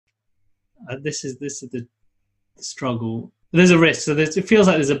this is the struggle. There's a risk. So it feels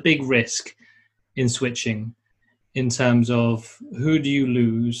like there's a big risk in switching in terms of who do you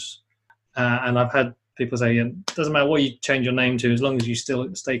lose. And I've had people say, it doesn't matter what you change your name to, as long as you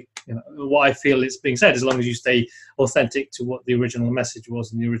still stay, what I feel is being said, as long as you stay authentic to what the original message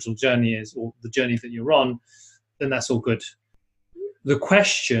was and the original journey is, or the journey that you're on, then that's all good. The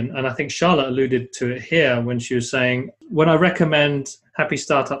question, and I think Charlotte alluded to it here when she was saying, when I recommend Happy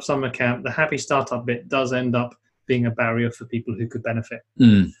Startup Summer Camp, the Happy Startup bit does end up being a barrier for people who could benefit.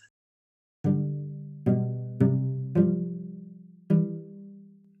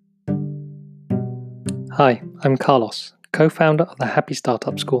 Hi, I'm Carlos, co-founder of the Happy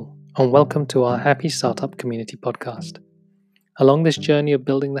Startup School, and welcome to our Happy Startup Community podcast. Along this journey of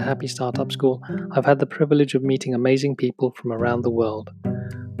building the Happy Startup School, I've had the privilege of meeting amazing people from around the world.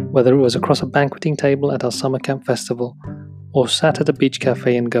 Whether it was across a banqueting table at our summer camp festival, or sat at a beach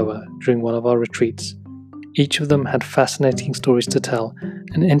cafe in Goa during one of our retreats, each of them had fascinating stories to tell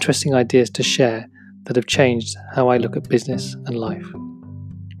and interesting ideas to share that have changed how I look at business and life.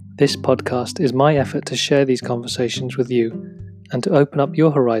 This podcast is my effort to share these conversations with you and to open up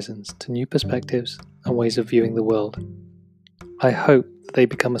your horizons to new perspectives and ways of viewing the world. I hope that they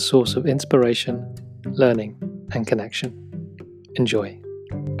become a source of inspiration, learning, and connection. Enjoy.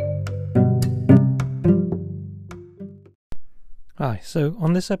 Hi, so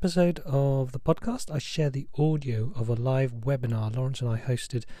on this episode of the podcast, I share the audio of a live webinar Lawrence and I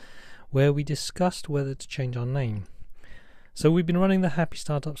hosted where we discussed whether to change our name. So we've been running the Happy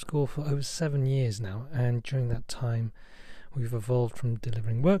Startup School for over 7 years now, and during that time we've evolved from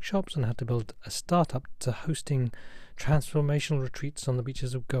delivering workshops and how to build a startup to hosting transformational retreats on the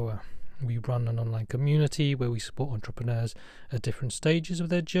beaches of Goa. We run an online community where we support entrepreneurs at different stages of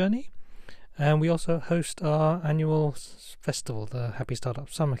their journey, and we also host our annual festival, the Happy Startup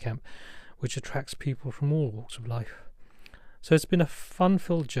Summer Camp, which attracts people from all walks of life. So it's been a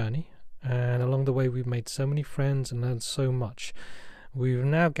fun-filled journey, and along the way we've made so many friends and learned so much. We've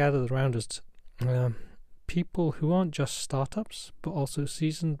now gathered around us people who aren't just startups, but also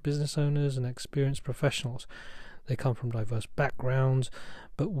seasoned business owners and experienced professionals. They come from diverse backgrounds,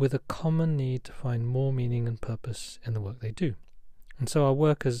 but with a common need to find more meaning and purpose in the work they do. And so our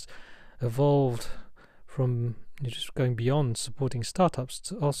work has evolved from just going beyond supporting startups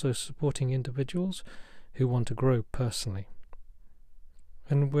to also supporting individuals who want to grow personally.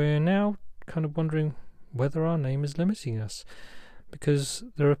 And we're now kind of wondering whether our name is limiting us, because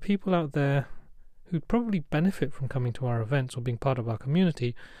there are people out there who'd probably benefit from coming to our events or being part of our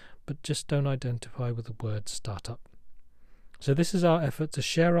community, but just don't identify with the word startup. So this is our effort to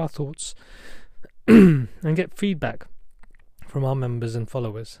share our thoughts and get feedback from our members and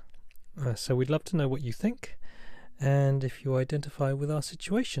followers. So we'd love to know what you think and if you identify with our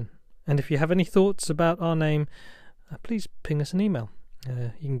situation. And if you have any thoughts about our name, please ping us an email.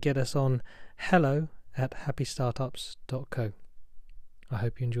 You can get us on hello@happystartups.co. I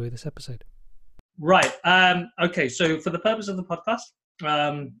hope you enjoy this episode. Right. Okay, so for the purpose of the podcast,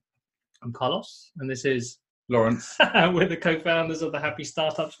 I'm Carlos, and this is Lawrence. We're the co-founders of the Happy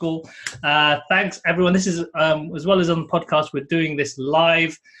Startup School. Thanks, everyone. This is, as well as on the podcast, we're doing this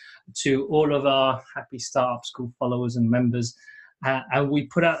live to all of our Happy Startup School followers and members. And we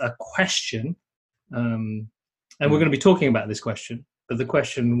put out a question, and we're going to be talking about this question. But the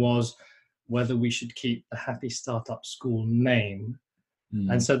question was whether we should keep the Happy Startup School name.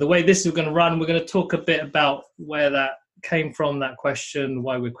 And so the way this is going to run, we're going to talk a bit about where that came from, that question,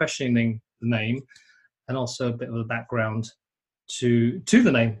 why we're questioning the name, and also a bit of a background to the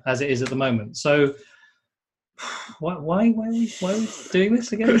name as it is at the moment. So why are we doing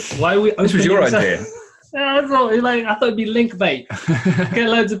this again? Why are we? This was your idea. I thought it'd be link bait. Get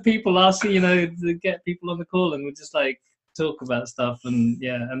loads of people asking, to get people on the call, and we'll just talk about stuff, and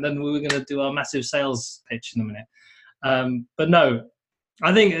then we were going to do our massive sales pitch in a minute. But no,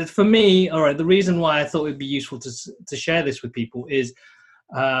 I think for me, all right, the reason why I thought it'd be useful to share this with people is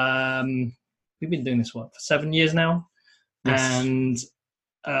we've been doing this for 7 years now. Yes. And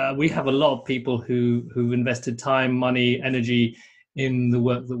we have a lot of people who've invested time, money, energy in the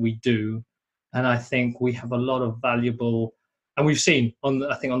work that we do. And I think we have a lot of valuable, and we've seen on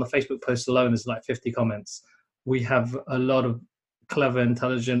the Facebook post alone, there's 50 comments. We have a lot of clever,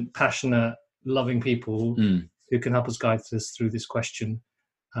 intelligent, passionate, loving people who can help us guide us through this question.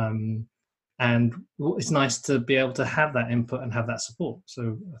 And it's nice to be able to have that input and have that support.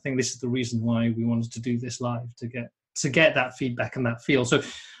 So I think this is the reason why we wanted to do this live, to get that feedback and that feel. So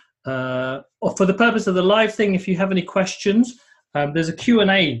for the purpose of the live thing, if you have any questions, there's a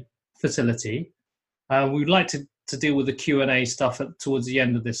Q&A facility. We'd like to to deal with the Q&A stuff towards the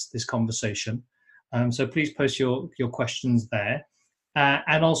end of this conversation. So please post your questions there.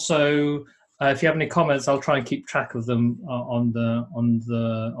 And also, if you have any comments, I'll try and keep track of them on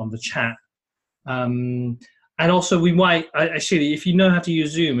the chat. And also, we might actually, if you know how to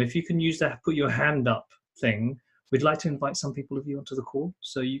use Zoom, if you can use that put your hand up thing, we'd like to invite some people of you onto the call,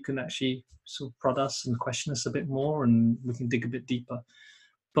 so you can actually sort of prod us and question us a bit more, and we can dig a bit deeper.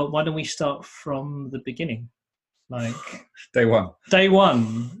 But why don't we start from the beginning? Like day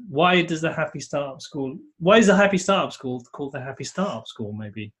one. Why is the Happy Startup School called the Happy Startup School?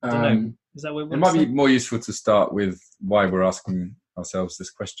 Maybe I don't know. Is that what it might be more useful to start with why we're asking ourselves this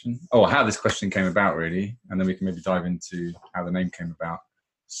question, or how this question came about, really, and then we can maybe dive into how the name came about.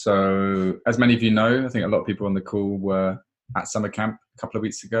 So, as many of you know, I think a lot of people on the call were at summer camp a couple of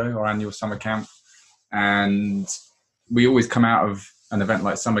weeks ago, our annual summer camp, and we always come out of an event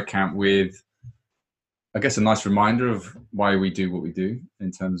like summer camp with, I guess, a nice reminder of why we do what we do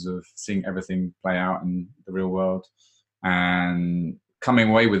in terms of seeing everything play out in the real world and coming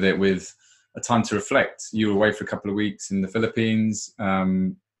away with it with a time to reflect. You were away for a couple of weeks in the Philippines.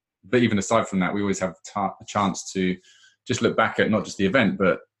 But even aside from that, we always have a chance to just look back at not just the event,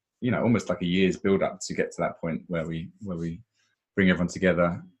 but, almost like a year's build up to get to that point where we bring everyone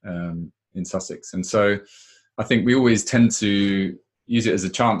together in Sussex. And so I think we always tend to use it as a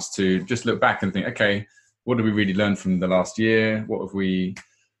chance to just look back and think, okay, what did we really learn from the last year? What have we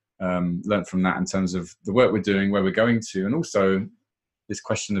learned from that in terms of the work we're doing, where we're going to? And also this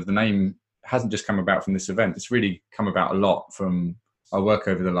question of the name hasn't just come about from this event. It's really come about a lot from our work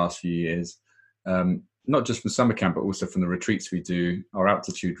over the last few years, not just from summer camp, but also from the retreats we do, our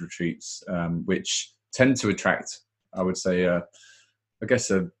altitude retreats, which tend to attract, I would say, a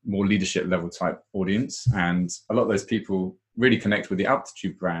more leadership level type audience. And a lot of those people really connect with the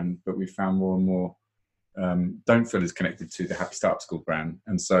Altitude brand, but we found more and more don't feel as connected to the Happy Startup School brand.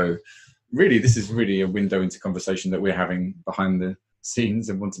 And so really, this is really a window into conversation that we're having behind the scenes,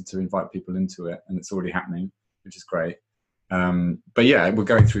 and wanted to invite people into it, and it's already happening, which is great. But yeah, we're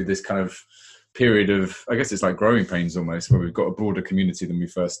going through this kind of period of, I guess it's like growing pains almost, where we've got a broader community than we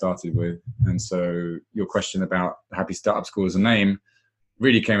first started with. And so your question about the Happy Startup School as a name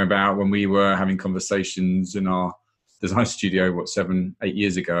really came about when we were having conversations in our design studio, 7-8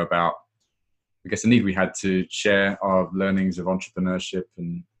 years ago, about, I guess, the need we had to share our learnings of entrepreneurship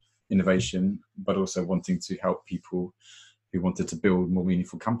and innovation, but also wanting to help people who wanted to build more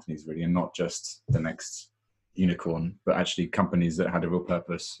meaningful companies, really, and not just the next unicorn, but actually companies that had a real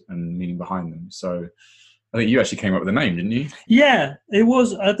purpose and meaning behind them. So I think you actually came up with the name, didn't you? Yeah, it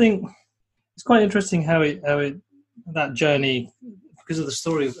was. I think it's quite interesting how it that journey, because of the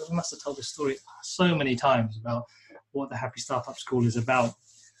story. I must have told this story so many times about what the Happy Startup School is about,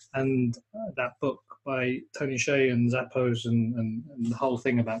 and that book by Tony Hsieh and Zappos and the whole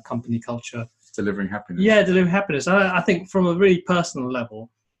thing about company culture. Delivering happiness. Yeah, delivering happiness. I think from a really personal level,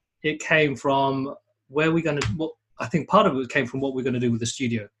 it came from I think part of it came from what we're going to do with the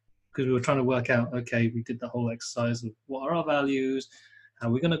studio, because we were trying to work out, okay, we did the whole exercise of what are our values, how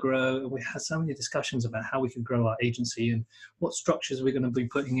we're going to grow. And we had so many discussions about how we could grow our agency and what structures we're going to be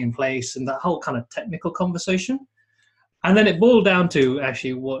putting in place, and that whole kind of technical conversation. And then it boiled down to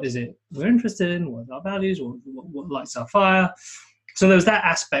actually, what is it we're interested in? What are our values? What lights our fire? So there was that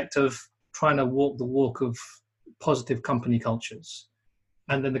aspect of trying to walk the walk of positive company cultures.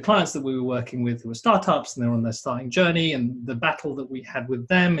 And then the clients that we were working with were startups, and they're on their starting journey, and the battle that we had with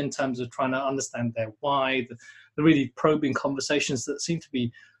them in terms of trying to understand their why, the really probing conversations that seem to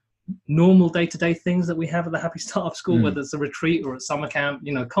be normal day-to-day things that we have at the Happy Startup School, whether it's a retreat or at summer camp,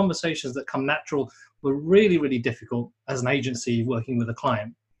 conversations that come natural, were really, really difficult as an agency working with a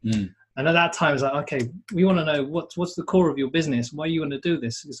client. And at that time, it's like, okay, we want to know what's the core of your business. Why you want to do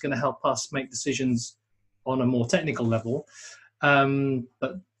this? It's going to help us make decisions on a more technical level.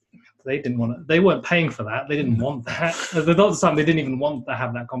 But they didn't want to. They weren't paying for that. They didn't want that. At the time, they didn't even want to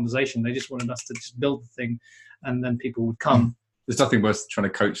have that conversation. They just wanted us to just build the thing, and then people would come. There's nothing worse than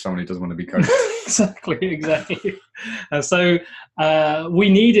trying to coach someone who doesn't want to be coached. Exactly. And so we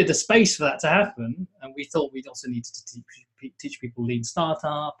needed a space for that to happen, and we thought we'd also needed to teach people lean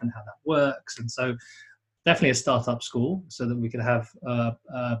startup and how that works. And so definitely a startup school, so that we could have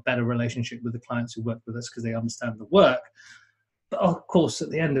a better relationship with the clients who work with us, because they understand the work. But of course, at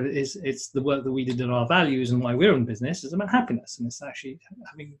the end of it, it's the work that we did in our values and why we're in business is about happiness, and it's actually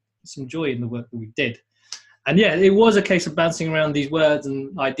having some joy in the work that we did. And yeah, it was a case of bouncing around these words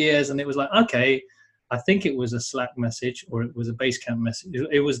and ideas, and it was like, okay, I think it was a Slack message or it was a Basecamp message.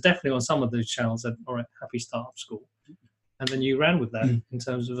 It was definitely on some of those channels that, all right, Happy Startup School. And then you ran with that in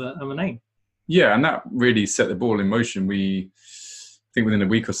terms of a name. Yeah, and that really set the ball in motion. I think within a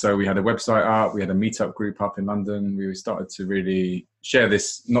week or so, we had a website up, we had a meetup group up in London. We started to really share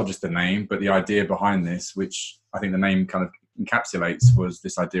this, not just the name, but the idea behind this, which I think the name kind of encapsulates, was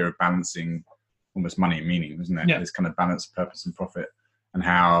this idea of balancing almost money and meaning, wasn't it? Yeah. This kind of balance of purpose and profit, and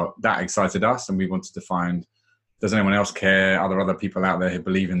how that excited us. And we wanted to find, does anyone else care? Are there other people out there who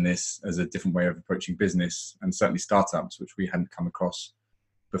believe in this as a different way of approaching business, and certainly startups, which we hadn't come across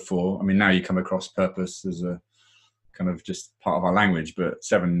before? I mean, now you come across purpose as a kind of just part of our language, but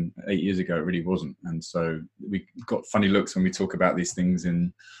 7-8 years ago, it really wasn't. And so we got funny looks when we talk about these things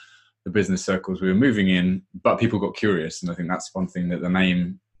in the business circles we were moving in, but people got curious. And I think that's one thing that the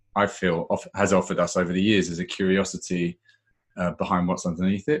name, I feel, has offered us over the years, is a curiosity behind what's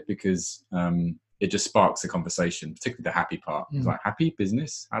underneath it, because it just sparks a conversation, particularly the happy part. It's like, happy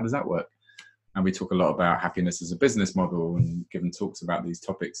business, how does that work? And we talk a lot about happiness as a business model, and given talks about these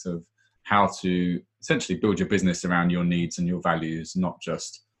topics of how to essentially build your business around your needs and your values, not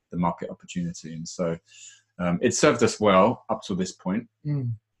just the market opportunity. And so it served us well up to this point.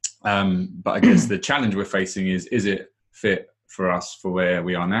 But I guess the challenge we're facing is it fit for us for where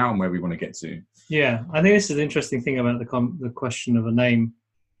we are now and where we want to get to? Yeah, I think this is the interesting thing about the question of a name.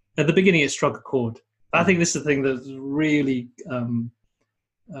 At the beginning, it struck a chord. I think this is the thing that really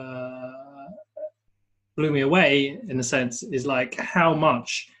blew me away, in a sense, is like how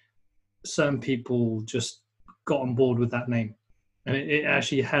much certain people just got on board with that name. And it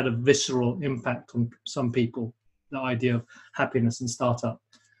actually had a visceral impact on some people, the idea of happiness and startup.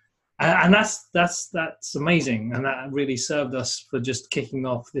 And that's amazing. And that really served us for just kicking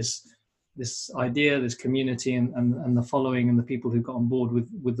off this idea, this community, and the following, and the people who got on board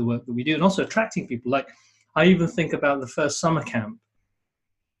with the work that we do, and also attracting people. Like, I even think about the first summer camp,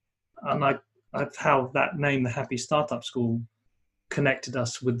 and how that name, the Happy Startup School, connected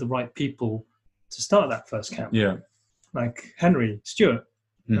us with the right people to start that first camp. Yeah, like Henry, Stuart,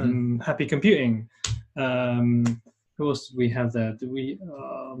 Happy Computing. Who else did we have there?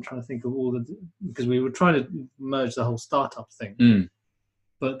 I'm trying to think of all because we were trying to merge the whole startup thing.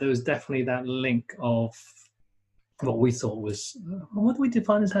 But there was definitely that link of what we thought was, what do we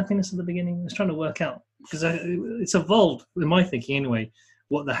define as happiness at the beginning? I was trying to work out, because it's evolved, in my thinking anyway,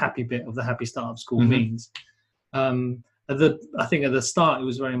 what the happy bit of the Happy Startup School means. I think at the start, it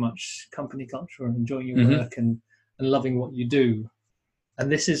was very much company culture and enjoying your work and loving what you do.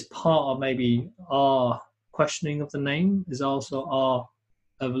 And this is part of maybe our questioning of the name, is also our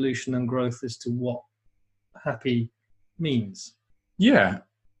evolution and growth as to what happy means. Yeah.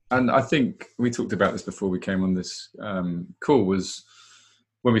 And I think we talked about this before we came on this call, was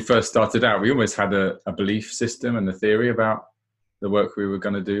when we first started out, we almost had a belief system and a theory about the work we were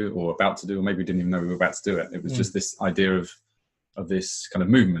going to do or about to do, or maybe we didn't even know we were about to do it. It was just this idea of this kind of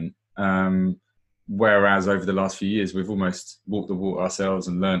movement. Whereas over the last few years, we've almost walked the walk ourselves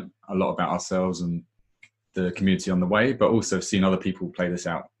and learnt a lot about ourselves and the community on the way, but also seen other people play this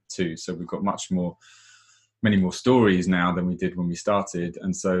out too. So we've got many more stories now than we did when we started.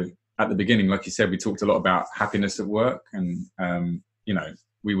 And so at the beginning, like you said, we talked a lot about happiness at work, and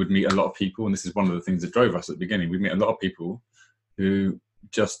we would meet a lot of people, and this is one of the things that drove us at the beginning. We'd meet a lot of people who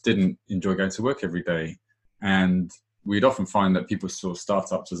just didn't enjoy going to work every day, and we'd often find that people saw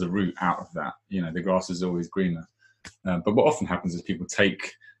startups as a route out of that. The grass is always greener. But what often happens is people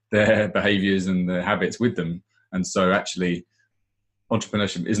take their behaviors and their habits with them, and so actually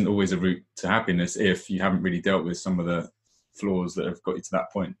entrepreneurship isn't always a route to happiness if you haven't really dealt with some of the flaws that have got you to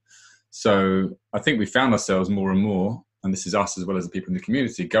that point. So I think we found ourselves more and more, and this is us as well as the people in the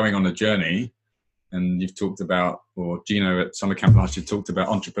community, going on a journey. And you've talked about, or Gino at Summer Camp last year talked about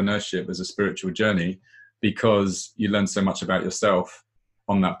entrepreneurship as a spiritual journey, because you learn so much about yourself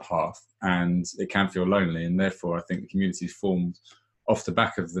on that path, and it can feel lonely. And therefore, I think the community formed off the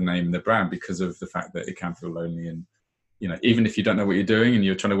back of the name and the brand because of the fact that it can feel lonely. And even if you don't know what you're doing and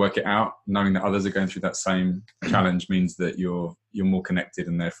you're trying to work it out, knowing that others are going through that same challenge means that you're more connected,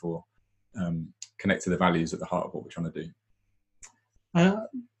 and therefore connect to the values at the heart of what we're trying to do.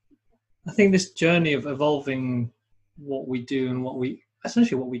 I think this journey of evolving what we do and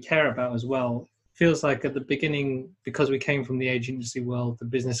essentially what we care about as well, feels like at the beginning, because we came from the agency world, the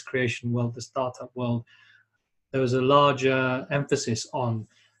business creation world, the startup world, there was a larger emphasis on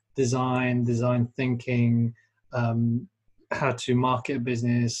design thinking, how to market a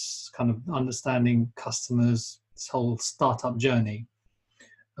business, kind of understanding customers, this whole startup journey.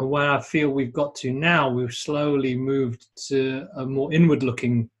 And where I feel we've got to now, we've slowly moved to a more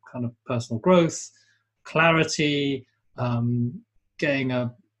inward-looking kind of personal growth, clarity, getting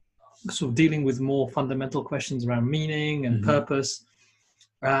a sort of dealing with more fundamental questions around meaning and purpose.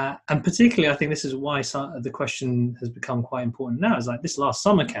 And particularly, I think this is why the question has become quite important now. Is like this last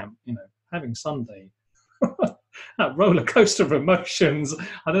summer camp, having Sunday, that roller coaster of emotions.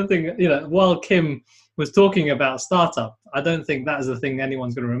 I don't think, while Kim was talking about startup, I don't think that is the thing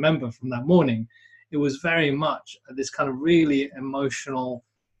anyone's going to remember from that morning. It was very much this kind of really emotional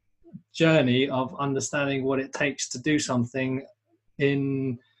journey of understanding what it takes to do something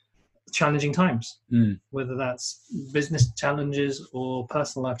in challenging times, whether that's business challenges or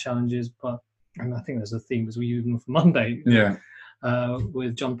personal life challenges. And I think there's a theme as we even for Monday,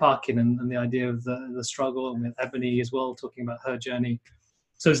 with John Parkin and the idea of the struggle, and with Ebony as well, talking about her journey.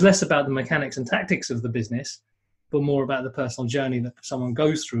 So it's less about the mechanics and tactics of the business, but more about the personal journey that someone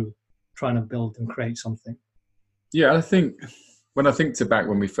goes through trying to build and create something. Yeah, I think when I think back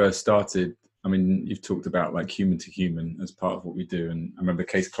when we first started, I mean, you've talked about like human to human as part of what we do. And I remember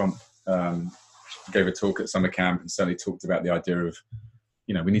Case Klump gave a talk at summer camp and certainly talked about the idea of,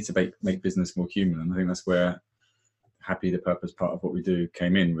 we need to make business more human. And I think that's where Happy, the purpose part of what we do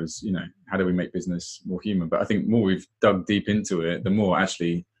came in, was, how do we make business more human? But I think more we've dug deep into it, the more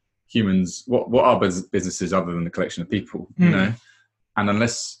actually humans, what are businesses other than the collection of people, And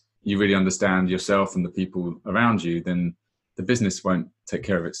unless you really understand yourself and the people around you, then the business won't take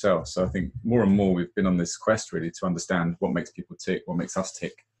care of itself. So I think more and more we've been on this quest really to understand what makes people tick, what makes us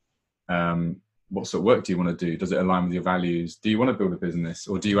tick. What sort of work do you want to do? Does it align with your values? Do you want to build a business,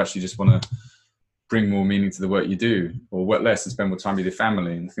 or do you actually just want to bring more meaning to the work you do, or work less and spend more time with your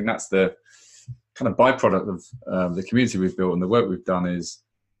family? And I think that's the kind of byproduct of the community we've built and the work we've done, is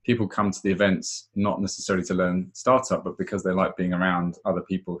people come to the events not necessarily to learn startup, but because they like being around other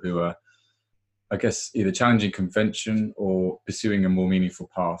people who are, I guess, either challenging convention or pursuing a more meaningful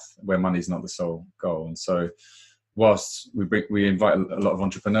path where money is not the sole goal. And so whilst we invite a lot of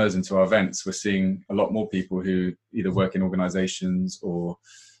entrepreneurs into our events, we're seeing a lot more people who either work in organizations or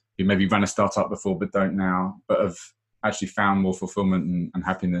who maybe ran a startup before but don't now, but have actually found more fulfillment and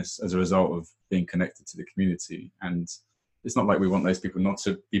happiness as a result of being connected to the community. And it's not like we want those people not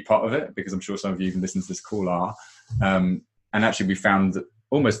to be part of it, because I'm sure some of you even listening to this call are. And actually we found that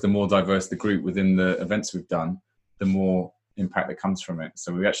almost the more diverse the group within the events we've done, the more impact that comes from it.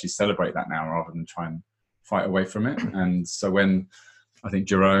 So we actually celebrate that now rather than try and fight away from it. And so when I think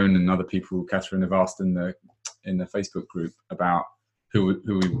Jerome and other people, Catherine, have asked in the Facebook group about who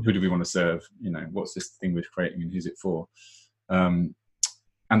do we want to serve, what's this thing we're creating and who's it for? And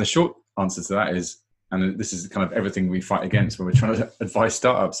the short answer to that is, and this is kind of everything we fight against when we're trying to advise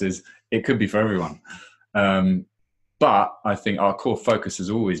startups, is it could be for everyone. But I think our core focus has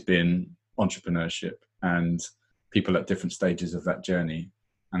always been entrepreneurship and people at different stages of that journey.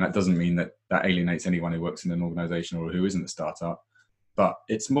 And that doesn't mean that alienates anyone who works in an organization or who isn't a startup, but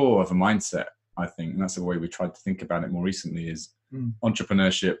it's more of a mindset, I think. And that's the way we tried to think about it more recently, is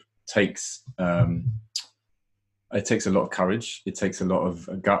entrepreneurship takes, it takes a lot of courage. It takes a lot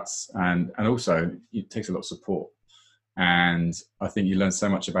of guts, and also it takes a lot of support. And I think you learn so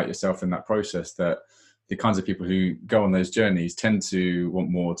much about yourself in that process, that the kinds of people who go on those journeys tend to want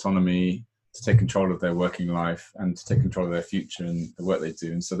more autonomy, to take control of their working life and to take control of their future and the work they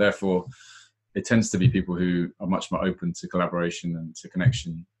do. And so therefore it tends to be people who are much more open to collaboration and to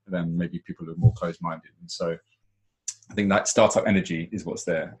connection than maybe people who are more closed-minded. And so I think that startup energy is what's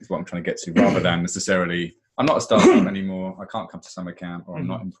there, is what I'm trying to get to, rather than necessarily, I'm not a startup anymore, I can't come to summer camp, or I'm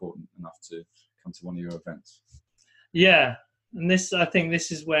not important enough to come to one of your events. Yeah. And I think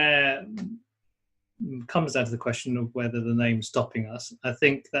this is where comes down to the question of whether the name's stopping us. I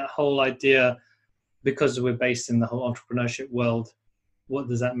think that whole idea, because we're based in the whole entrepreneurship world, what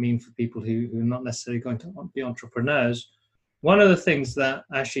does that mean for people who are not necessarily going to be entrepreneurs? One of the things that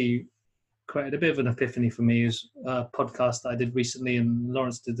actually created a bit of an epiphany for me is a podcast that I did recently, and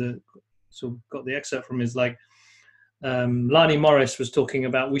Lawrence got the excerpt from, is like, Lani Morris was talking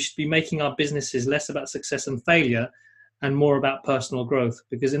about we should be making our businesses less about success and failure and more about personal growth,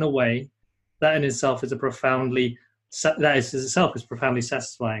 because in a way, that in itself is profoundly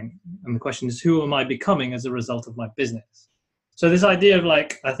satisfying. And the question is, who am I becoming as a result of my business? So this idea of,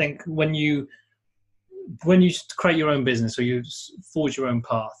 like, I think when you create your own business or you forge your own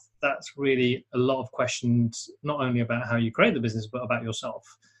path, that's really a lot of questions, not only about how you create the business, but about yourself.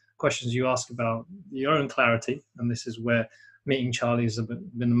 Questions you ask about your own clarity. And this is where meeting Charlie has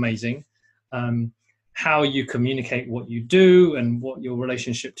been amazing. How you communicate what you do and what your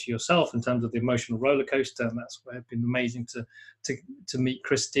relationship to yourself in terms of the emotional roller coaster. And that's where it's been amazing to meet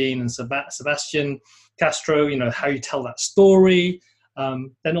Christine and Sebastian Castro, how you tell that story.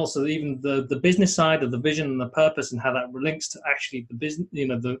 Then also even the business side of the vision and the purpose, and how that links to actually the business,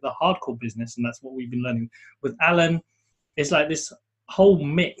 the hardcore business. And that's what we've been learning with Alan. It's like this whole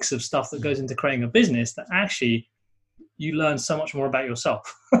mix of stuff that goes into creating a business that actually you learn so much more about yourself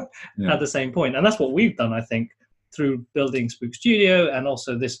at the same point. And that's what we've done, I think, through building Spook Studio, and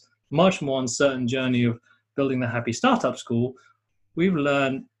also this much more uncertain journey of building the Happy Startup School. We've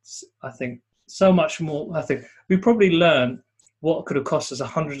learned, I think, so much more. I think we probably learned what could have cost us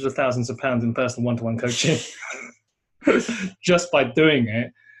hundreds of thousands of pounds in personal one-to-one coaching just by doing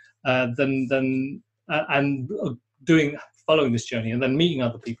it, following this journey, and then meeting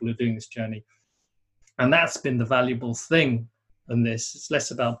other people who are doing this journey. And that's been the valuable thing in this. It's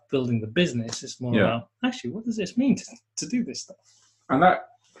less about building the business. It's more about, actually, what does this mean to do this stuff? And that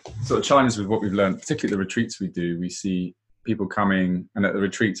sort of chimes with what we've learned, particularly the retreats we do. We see people coming, and at the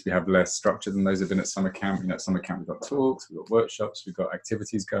retreats we have less structure than those who've been at summer camp. At summer camp we've got talks, we've got workshops, we've got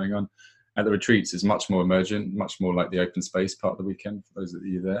activities going on. At the retreats it's much more emergent, much more like the open space part of the weekend for those of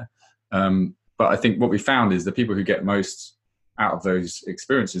you there. But I think what we found is the people who get most out of those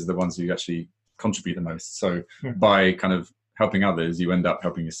experiences are the ones who actually contribute the most. So by kind of helping others, you end up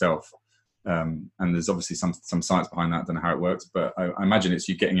helping yourself. And there's obviously some science behind that. I don't know how it works, but I imagine it's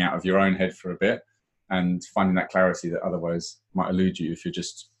you getting out of your own head for a bit and finding that clarity that otherwise might elude you if you're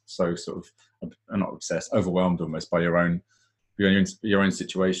just so sort of, not obsessed, overwhelmed almost by your own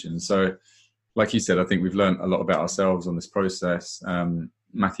situation. So like you said, I think we've learned a lot about ourselves on this process.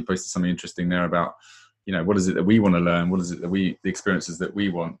 Matthew posted something interesting there about, what is it that we want to learn? What is it that the experiences that we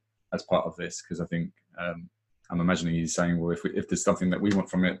want as part of this? Because I think, I'm imagining he's saying, well, if there's something that we want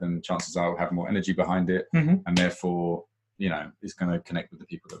from it, then chances are we'll have more energy behind it. And therefore, it's going to connect with the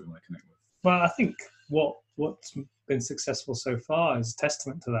people that we want to connect with. Well, I think what's been successful so far is a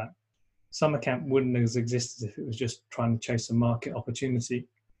testament to that. Summer camp wouldn't have existed if it was just trying to chase a market opportunity.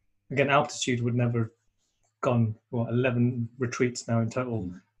 Again, Altitude would never have gone, 11 retreats now in total.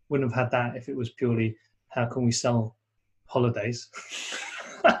 Wouldn't have had that if it was purely, how can we sell holidays?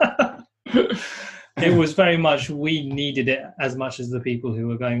 It was very much, we needed it as much as the people who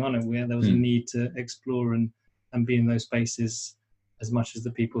were going on it. There was a need to explore and be in those spaces as much as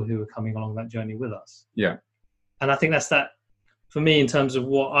the people who were coming along that journey with us. Yeah. And I think that's that for me in terms of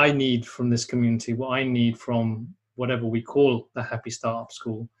what I need from this community, what I need from whatever we call the Happy Startup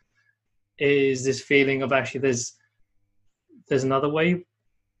School, is this feeling of actually there's another way. I'm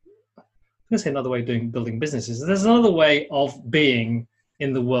going to say another way of building businesses. There's another way of being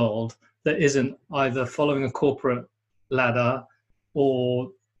in the world that isn't either following a corporate ladder or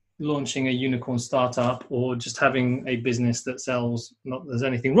launching a unicorn startup or just having a business that sells, not that there's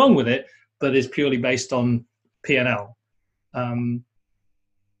anything wrong with it, but is purely based on P&L.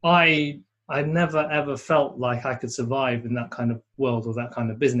 I never ever felt like I could survive in that kind of world or that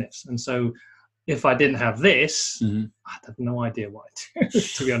kind of business. And so if I didn't have this, I have no idea what I'd do,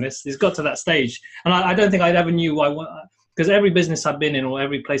 to be honest. It's got to that stage. And I don't think I'd ever knew because every business I've been in or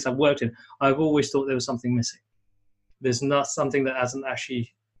every place I've worked in, I've always thought there was something missing. There's not something that hasn't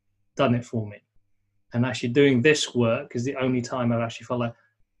actually done it for me. And actually doing this work is the only time I've actually felt like,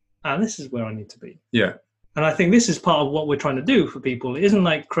 this is where I need to be. Yeah. And I think this is part of what we're trying to do for people. It isn't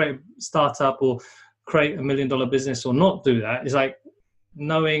like create a startup or create $1 million business or not do that. It's like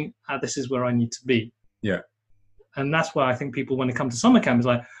knowing this is where I need to be. Yeah. And that's why I think people, when they come to summer camp, is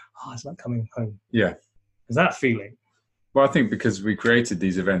like, it's like coming home. Yeah. Is that feeling? Well, I think because we created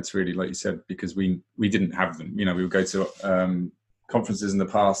these events, really, like you said, because we didn't have them. We would go to conferences in the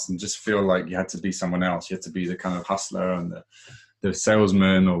past and just feel like you had to be someone else. You had to be the kind of hustler and the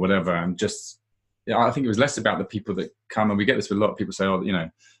salesman or whatever. And just, I think it was less about the people that come. And we get this with a lot of people say,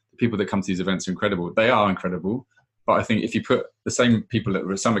 the people that come to these events are incredible. They are incredible. But I think if you put the same people that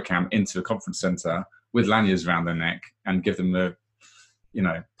were at summer camp into a conference center with lanyards around their neck and give them the,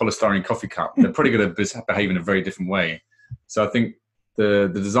 polystyrene coffee cup, they're probably going to behave in a very different way. So I think the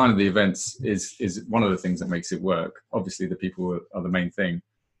design of the events is one of the things that makes it work. Obviously, the people are the main thing.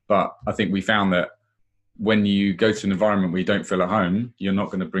 But I think we found that when you go to an environment where you don't feel at home, you're not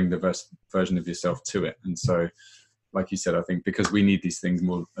going to bring the best version of yourself to it. And so, like you said, I think because we need these things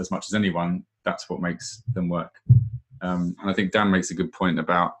more as much as anyone, that's what makes them work. And I think Dan makes a good point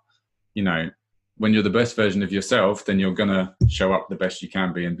about, when you're the best version of yourself, then you're going to show up the best you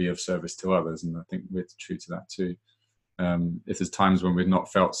can be and be of service to others. And I think we're true to that too. If there's times when we've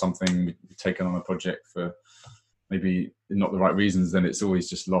not felt something, we've taken on a project for maybe not the right reasons, then it's always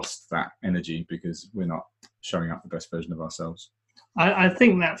just lost that energy because we're not showing up the best version of ourselves. I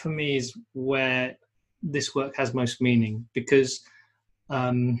think that for me is where this work has most meaning, because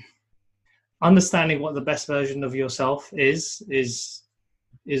understanding what the best version of yourself is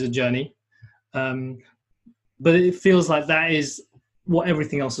a journey. But it feels like that is what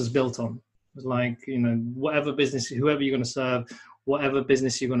everything else is built on. Like, whatever business, whoever you're going to serve, whatever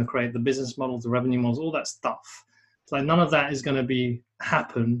business you're going to create, the business models, the revenue models, all that stuff. It's like none of that is going to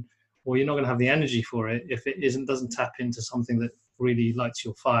happen, or you're not going to have the energy for it if it doesn't tap into something that really lights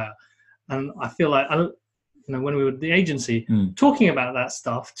your fire. And I feel like, when we were at the agency, talking about that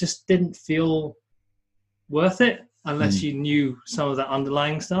stuff just didn't feel worth it unless you knew some of that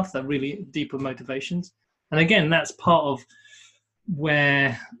underlying stuff, that really deeper motivations. And again, that's part of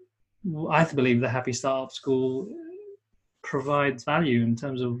where I believe the Happy Startup School provides value, in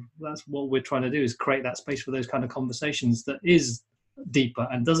terms of that's what we're trying to do, is create that space for those kind of conversations that is deeper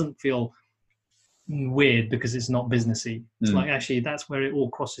and doesn't feel weird because it's not businessy. It's like, actually, that's where it all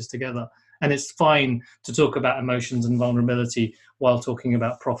crosses together. And it's fine to talk about emotions and vulnerability while talking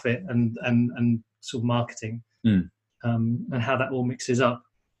about profit and sort of marketing, and how that all mixes up.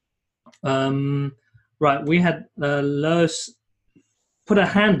 Right, we had Lois put her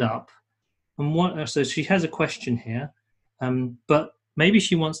hand up, and so she has a question here, but maybe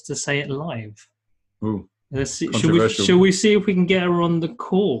she wants to say it live. Ooh, let's see. Shall we see if we can get her on the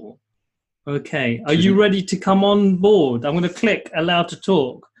call? Okay, are you ready to come on board? I'm going to click allow to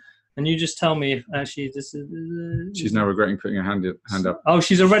talk, and you just tell me if actually this is. She's now regretting putting her hand up. Oh,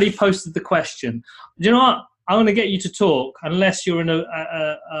 she's already posted the question. Do you know what? I'm going to get you to talk, unless you're in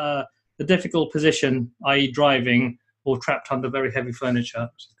a difficult position, i.e. driving or trapped under very heavy furniture.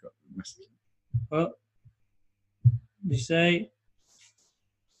 She's got a message. Well, you say?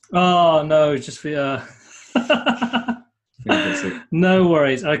 Oh no, it's just for. No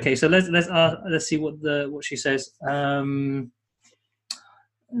worries. Okay, so let's see what she says.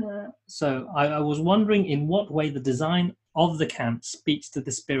 So I was wondering in what way the design of the camp speaks to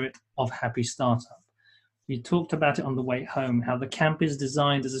the spirit of Happy Startup. You talked about it on the way home, how the camp is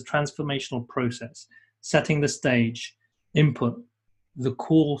designed as a transformational process, setting the stage, input, the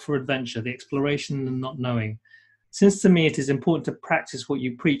call for adventure, the exploration and not knowing. Since to me it is important to practice what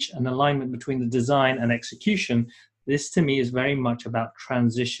you preach, an alignment between the design and execution, this to me is very much about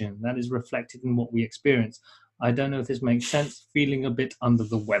transition. That is reflected in what we experience. I don't know if this makes sense, feeling a bit under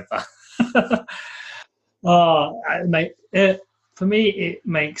the weather. For me, it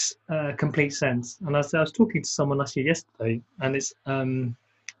makes complete sense. And I was talking to someone actually yesterday, and it's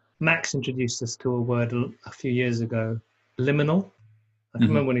Max introduced us to a word a few years ago, liminal. I can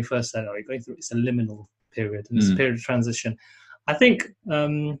remember when he first said, you're going through, it's a liminal period, and it's a period of transition. I think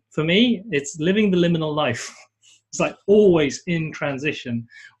for me, it's living the liminal life. It's like always in transition,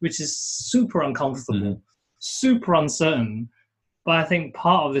 which is super uncomfortable, super uncertain. But I think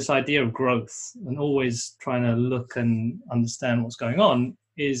part of this idea of growth and always trying to look and understand what's going on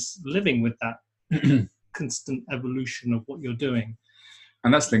is living with that constant evolution of what you're doing.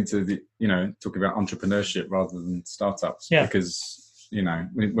 And that's linked to talking about entrepreneurship rather than startups. Yeah. Because,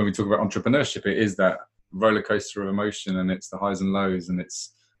 when we talk about entrepreneurship, it is that roller coaster of emotion, and it's the highs and lows, and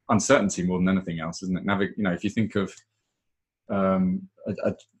it's uncertainty more than anything else, isn't it? If you think of,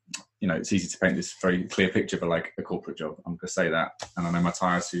 it's easy to paint this very clear picture for like a corporate job. I'm going to say that. And I know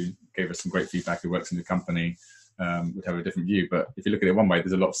Matthias, who gave us some great feedback, who works in the company, would have a different view. But if you look at it one way,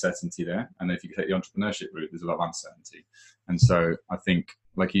 there's a lot of certainty there. And if you take the entrepreneurship route, there's a lot of uncertainty. And so I think,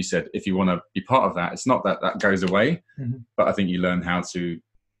 like you said, if you want to be part of that, it's not that goes away, but I think you learn how to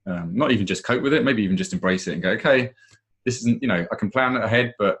not even just cope with it, maybe even just embrace it and go, okay, this isn't, I can plan it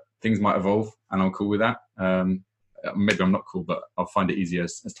ahead, but things might evolve and I'm cool with that. Maybe I'm not cool, but I'll find it easier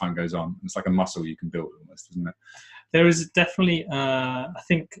as time goes on. It's like a muscle you can build almost, isn't it? There is definitely, I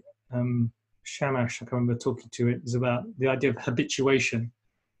think Shamash, I can remember talking to it, is about the idea of habituation.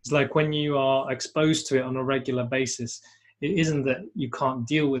 It's like when you are exposed to it on a regular basis, it isn't that you can't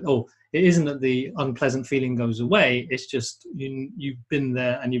deal with, it isn't that the unpleasant feeling goes away. It's just you've been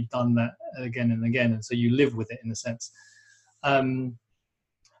there and you've done that again and again. And so you live with it in a sense.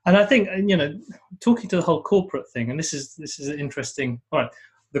 And I think, talking to the whole corporate thing, and this is interesting. All right,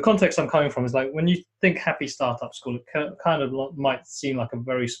 the context I'm coming from is like when you think Happy Startup School, it kind of might seem like a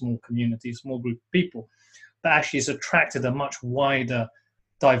very small community, small group of people, but actually it's attracted a much wider,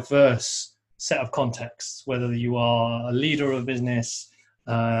 diverse set of contexts, whether you are a leader of a business,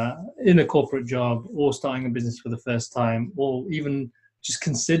 in a corporate job, or starting a business for the first time, or even just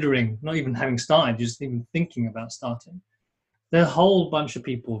considering, not even having started, just even thinking about starting. There's a whole bunch of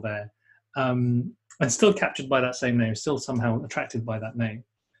people there, and still captured by that same name, still somehow attracted by that name.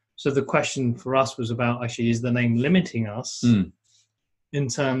 So the question for us was about, actually, is the name limiting us in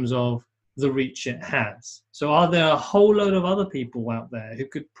terms of the reach it has? So are there a whole load of other people out there who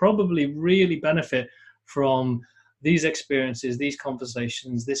could probably really benefit from these experiences, these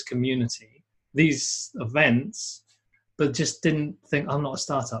conversations, this community, these events, but just didn't think, I'm not a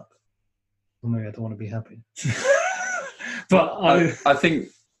startup? Well, maybe I don't want to be happy. But I think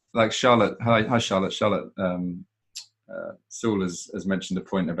like Charlotte, hi Charlotte. Saul has mentioned a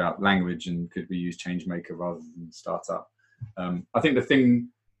point about language and could we use Changemaker rather than startup. I think the thing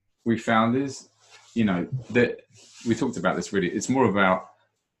we found is, that we talked about this really, it's more about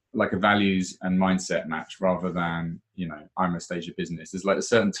like a values and mindset match rather than, I'm a stage of business. There's like a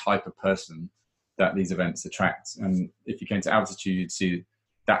certain type of person that these events attract. And if you came to Altitude, you'd see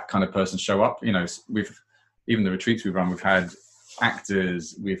that kind of person show up. Even the retreats we've run, we've had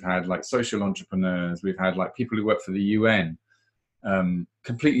actors, we've had like social entrepreneurs, we've had like people who work for the UN,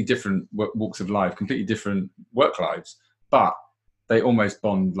 completely different walks of life, completely different work lives, but they almost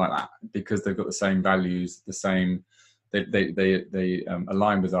bond like that because they've got the same values, the same, they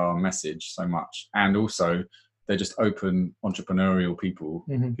align with our message so much. And also they're just open entrepreneurial people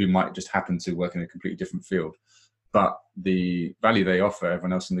who might just happen to work in a completely different field. But the value they offer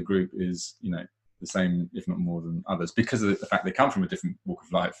everyone else in the group is, the same, if not more than others, because of the fact they come from a different walk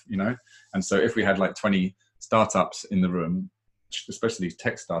of life, And so if we had like 20 startups in the room, especially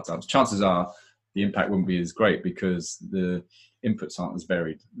tech startups, chances are the impact wouldn't be as great because the inputs aren't as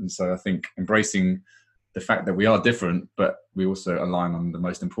varied. And so I think embracing the fact that we are different, but we also align on the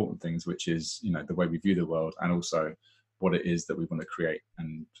most important things, which is, the way we view the world and also what it is that we want to create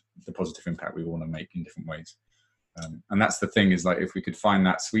and the positive impact we want to make in different ways. And that's the thing, is like, if we could find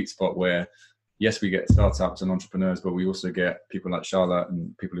that sweet spot where, yes, we get startups and entrepreneurs, but we also get people like Charlotte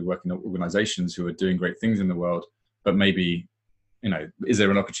and people who work in organizations who are doing great things in the world, but maybe, is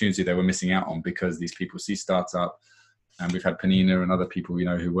there an opportunity they were missing out on because these people see startup? And we've had Panina and other people,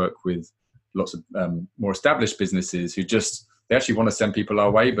 who work with lots of more established businesses who they actually want to send people our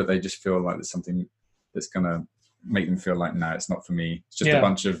way, but they just feel like there's something that's going to make them feel like, no, it's not for me. It's just a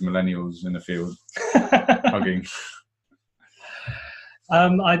bunch of millennials in the field hugging.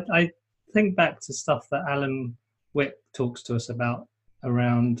 I think back to stuff that Alan Witt talks to us about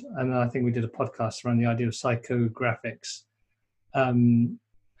around, and I think we did a podcast around the idea of psychographics.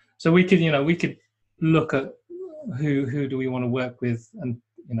 So we could look at who do we want to work with and,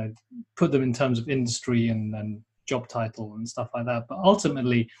 put them in terms of industry and job title and stuff like that. But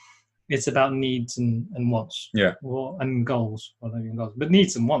ultimately, it's about needs and wants, and goals. Well, not even goals, but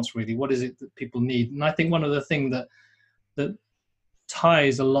needs and wants, really. What is it that people need? And I think one of the things that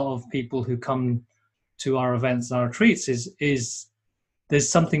ties a lot of people who come to our events and our retreats is there's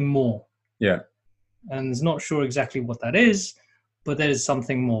something more. Yeah. And it's not sure exactly what that is, but there's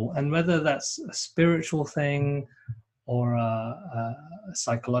something more. And whether that's a spiritual thing or a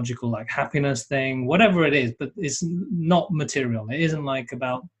psychological, like happiness thing, whatever it is, but it's not material. It isn't like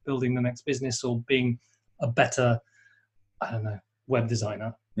about building the next business or being a better, web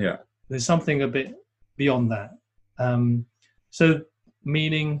designer. Yeah. There's something a bit beyond that. So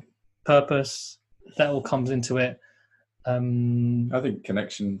meaning, purpose, that all comes into it. I think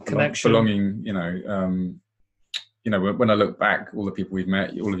connection, belonging, when I look back, all the people we've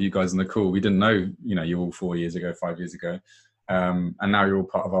met, all of you guys on the call, we didn't know, you all 4 years ago, 5 years ago. And now you're all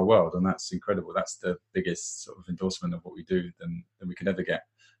part of our world, and that's incredible. That's the biggest sort of endorsement of what we do than we could ever get.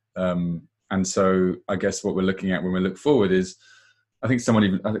 And so I guess what we're looking at when we look forward is, I think someone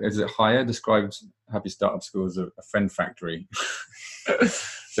even, is it Hire, described Happy Startup School as a friend factory.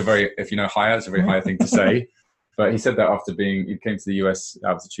 It's if you know Hire, it's a very Hire thing to say. But he said that after he came to the US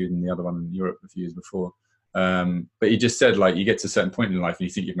Altitude and the other one in Europe a few years before. But he just said, like, you get to a certain point in life and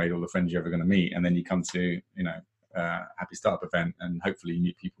you think you've made all the friends you're ever going to meet, and then you come to, Happy Startup event, and hopefully you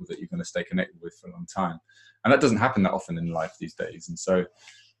meet people that you're going to stay connected with for a long time. And that doesn't happen that often in life these days. And so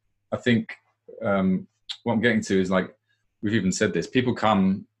I think what I'm getting to is, like, we've even said this, people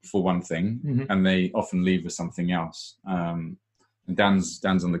come for one thing and they often leave with something else. And Dan's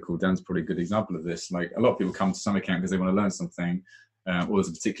on the call. Dan's probably a good example of this. Like, a lot of people come to summer camp because they want to learn something, or there's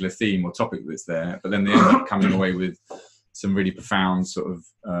a particular theme or topic that's there, but then they end up coming away with some really profound sort of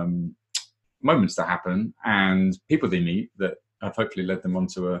moments that happen and people they meet that have hopefully led them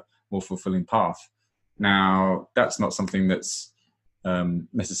onto a more fulfilling path. Now, that's not something that's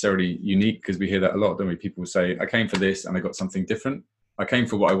necessarily unique, because we hear that a lot, don't we? People say, I came for this and I got something different. I came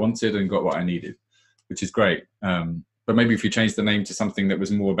for what I wanted and got what I needed, which is great. But maybe if you changed the name to something that was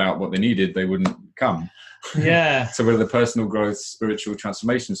more about what they needed, they wouldn't come. Yeah. So we're the Personal Growth Spiritual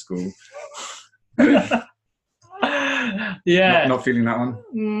Transformation School. Yeah. Not feeling that one?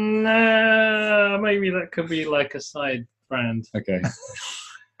 No, maybe that could be like a side brand. Okay.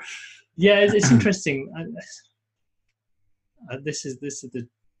 Yeah, it's interesting. This is the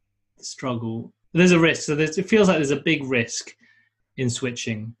struggle. There's a risk. So it feels like there's a big risk in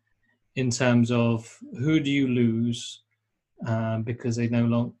switching, in terms of who do you lose because they no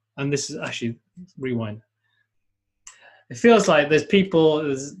longer. And this is actually rewind. it feels like there's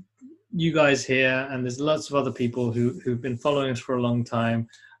you guys here, and there's lots of other people who've been following us for a long time,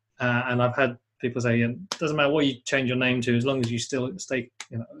 and I've had people say, it doesn't matter what you change your name to, as long as you still stay,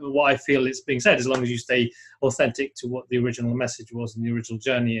 what I feel is being said, as long as you stay authentic to what the original message was and the original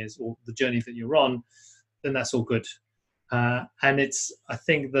journey is, or the journey that you're on, then that's all good. And it's, I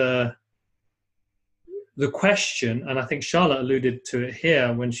think the question, and I think Charlotte alluded to it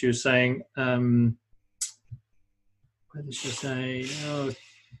here when she was saying, what did she say?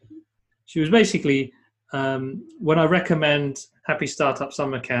 She was basically, when I recommend Happy Startup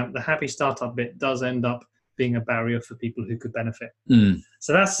Summer Camp, the Happy Startup bit does end up being a barrier for people who could benefit.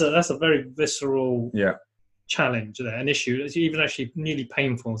 So that's a very visceral challenge there, an issue that's even actually nearly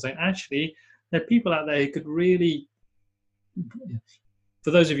painful. Saying, actually, there are people out there who could really,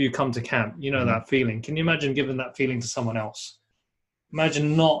 for those of you who come to camp, that feeling. Can you imagine giving that feeling to someone else?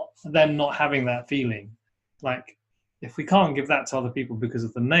 Imagine them not having that feeling. Like, if we can't give that to other people because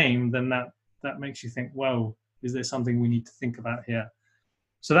of the name, then that makes you think, well, is there something we need to think about here?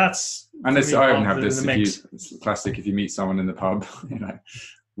 So that's... And I often have this, it's classic, if you meet someone in the pub,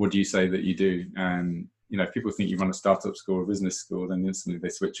 what do you say that you do? And, if people think you run a startup school or business school, then instantly they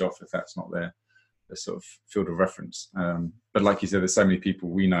switch off if that's not their sort of field of reference. But like you said, there's so many people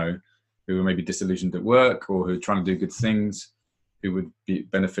we know who are maybe disillusioned at work or who are trying to do good things, who would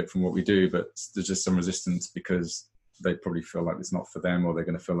benefit from what we do, but there's just some resistance because they probably feel like it's not for them, or they're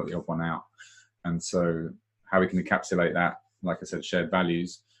going to feel like the odd one out. And so how we can encapsulate that, like I said, shared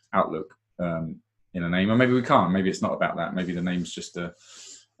values, outlook in a name, or maybe we can't. Maybe it's not about that. Maybe the name's just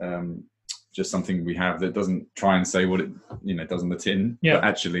something we have that doesn't try and say what it does on the tin. Yeah. But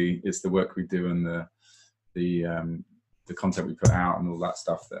actually, it's the work we do and the content we put out and all that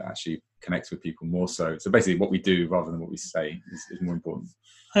stuff that actually connects with people more so. So basically, what we do rather than what we say is more important.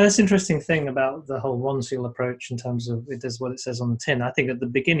 And that's an interesting thing about the whole Ronseal approach in terms of it does what it says on the tin. I think at the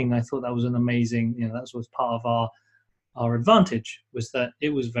beginning, I thought that was an amazing, that was part of our advantage, was that it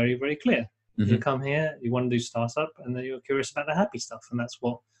was very, very clear. You come here, you want to do startup, and then you're curious about the happy stuff. And that's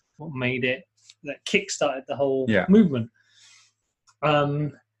what made it, that kickstarted the whole movement.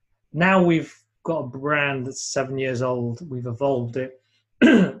 Now we've got a brand that's 7 years old. We've evolved it.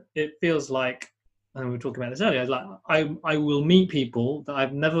 It feels like, and we were talking about this earlier, like I will meet people that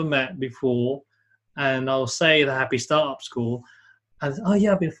I've never met before, and I'll say the Happy Startup School, and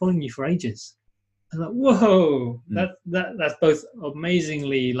I've been following you for ages. I'm like, whoa, that's both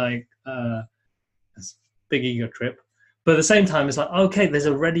amazingly like that's a big ego trip, but at the same time, it's like, okay, there's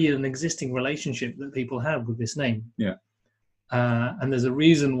already an existing relationship that people have with this name. Yeah. And there's a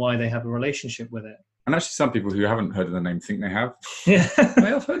reason why they have a relationship with it. And actually, some people who haven't heard of the name think they have. Yeah.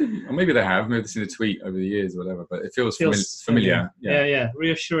 I've heard of you. Or maybe they have. Maybe they've seen a tweet over the years or whatever, but it feels familiar. Yeah.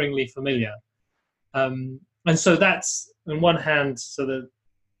 Reassuringly familiar. And so that's, on one hand, so that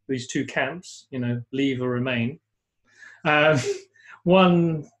these two camps, leave or remain.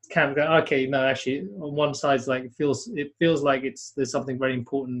 One camp go, okay, no, actually, on one side's like, it feels like there's something very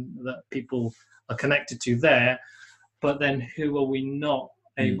important that people are connected to there, but then who are we not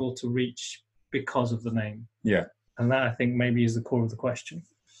able to reach because of the name? Yeah. And that, I think, maybe is the core of the question.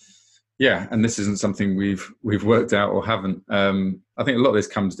 Yeah, and this isn't something we've worked out or haven't. I think a lot of this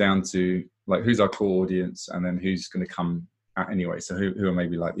comes down to like who's our core audience, and then who's going to come out anyway. So who are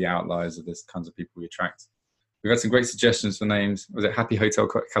maybe like the outliers of this kinds of people we attract. We've had some great suggestions for names. Was it Happy Hotel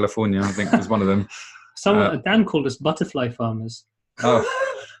California? I think was one of them. Dan called us butterfly farmers. Oh,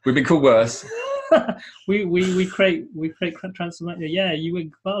 we've been called worse. we create transformation. Yeah, you were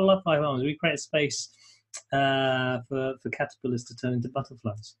butterfly farmers. We create a space for caterpillars to turn into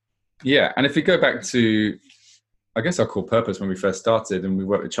butterflies. Yeah, and if we go back to, I guess our core purpose when we first started, and we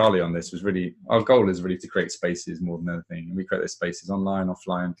worked with Charlie on this, was really, our goal is really to create spaces more than anything. And we create those spaces online,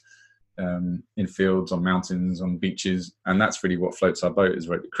 offline, in fields, on mountains, on beaches. And that's really what floats our boat, is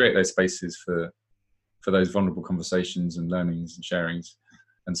right, to create those spaces for those vulnerable conversations and learnings and sharings.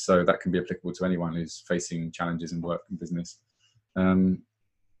 And so that can be applicable to anyone who's facing challenges in work and business. I'm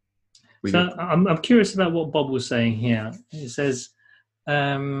curious about what Bob was saying here. It says,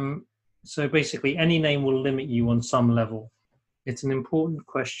 so basically, any name will limit you on some level. It's an important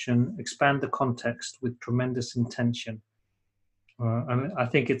question. Expand the context with tremendous intention. And I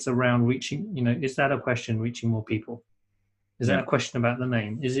think it's around reaching, is that a question, reaching more people? Is that a question about the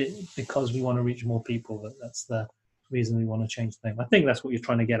name? Is it because we want to reach more people that's the reason we want to change the name? I think that's what you're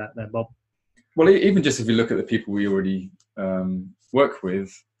trying to get at there, Bob. Well, even just if you look at the people we already work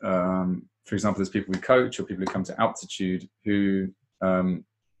with, for example, there's people we coach or people who come to Altitude who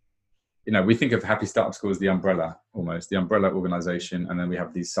we think of Happy Startup School as the umbrella, almost the umbrella organization, and then we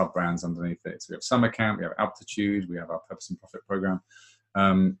have these sub brands underneath it. So we have Summer Camp, we have Altitude, we have our Purpose and Profit program.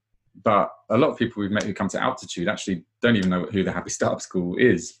 But a lot of people we've met who come to Altitude actually don't even know who the Happy Startup School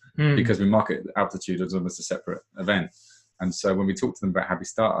is, because we market Altitude as almost a separate event. And so when we talk to them about Happy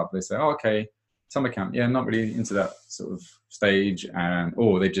Startup, they say, "Oh, okay, Summer Camp, yeah, not really into that sort of stage,"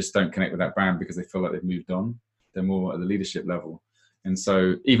 or they just don't connect with that brand because they feel like they've moved on. They're more at the leadership level. And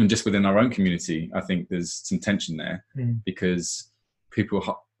so even just within our own community, I think there's some tension there, because people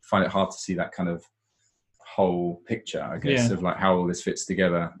find it hard to see that kind of whole picture, I guess, of like how all this fits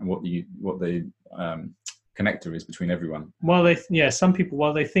together and what the connector is between everyone. Well, some people,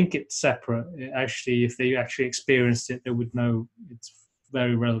 while they think it's separate, if they actually experienced it, they would know it's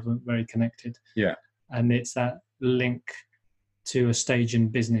very relevant, very connected. Yeah. And it's that link to a stage in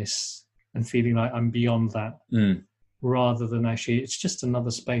business and feeling like I'm beyond that, rather than actually it's just another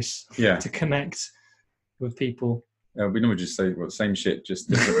space to connect with people. We normally just say, well, same shit, just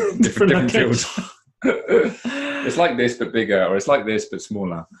different fields. It's like this but bigger, or it's like this but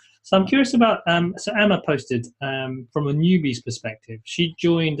smaller. So I'm curious about so Emma posted from a newbie's perspective. She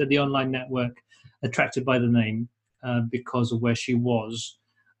joined the online network attracted by the name because of where she was,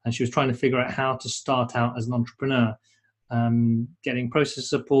 and she was trying to figure out how to start out as an entrepreneur, getting process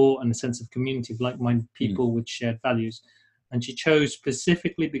support and a sense of community of like-minded people with shared values. And she chose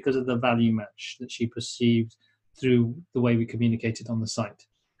specifically because of the value match that she perceived through the way we communicated on the site,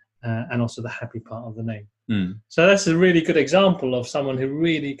 and also the happy part of the name. So that's a really good example of someone who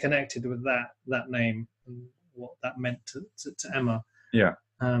really connected with that name and what that meant to Emma. Yeah.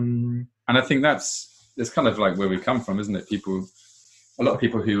 And I think that's kind of like where we come from, isn't it? A lot of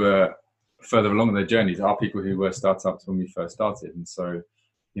people who are further along in their journeys are people who were startups when we first started. And so,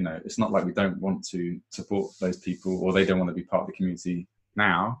 it's not like we don't want to support those people or they don't want to be part of the community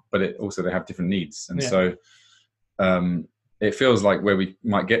now, but they have different needs. And so it feels like where we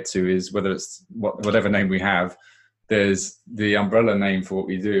might get to is whether it's whatever name we have, there's the umbrella name for what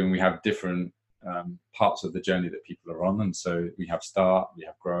we do, and we have different parts of the journey that people are on. And so we have Start, we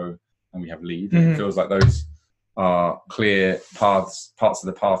have Grow, and we have Lead. And it feels like those are clear parts of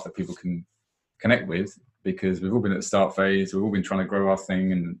the path that people can connect with, because we've all been at the start phase, we've all been trying to grow our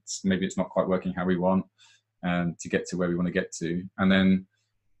thing, and maybe it's not quite working how we want, and to get to where we want to get to. And then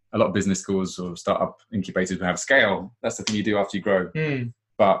a lot of business schools or startup incubators will have Scale. That's the thing you do after you grow.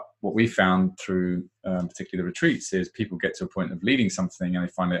 But what we found through particular retreats is people get to a point of leading something and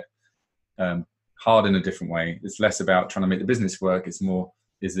they find it hard in a different way. It's less about trying to make the business work. It's more,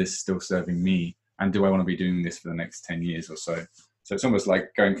 is this still serving me? And do I want to be doing this for the next 10 years or so? So it's almost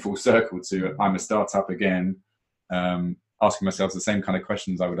like going full circle to I'm a startup again, asking myself the same kind of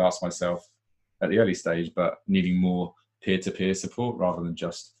questions I would ask myself at the early stage, but needing more peer-to-peer support rather than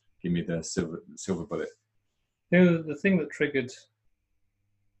just give me the silver bullet. The thing that triggered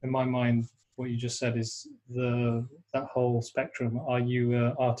in my mind what you just said is that whole spectrum. Are you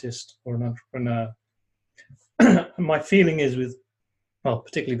an artist or an entrepreneur? My feeling is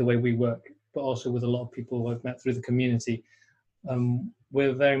particularly the way we work, but also with a lot of people I've met through the community,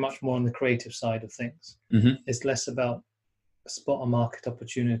 we're very much more on the creative side of things. It's less about spot a market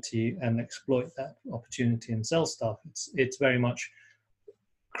opportunity and exploit that opportunity and sell stuff. It's very much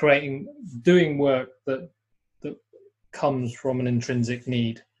doing work that comes from an intrinsic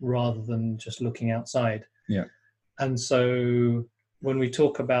need rather than just looking outside. Yeah. And so when we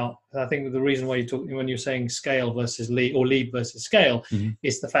talk about, I think the reason why when you're saying scale versus lead or lead versus scale,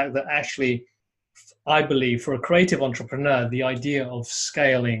 is the fact that actually, I believe for a creative entrepreneur, the idea of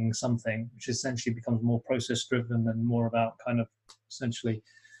scaling something, which essentially becomes more process driven and more about kind of essentially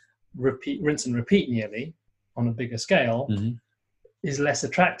rinse and repeat nearly on a bigger scale, is less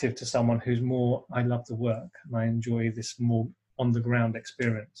attractive to someone who's more, I love the work and I enjoy this more on the ground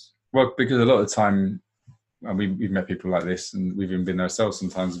experience. Well, because a lot of the time, we've met people like this, and we've even been there ourselves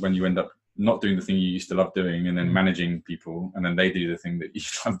sometimes, when you end up not doing the thing you used to love doing and then managing people, and then they do the thing that you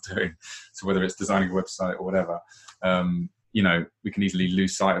love doing. So whether it's designing a website or whatever, we can easily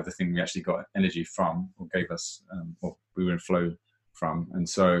lose sight of the thing we actually got energy from, or gave us, or we were in flow from. And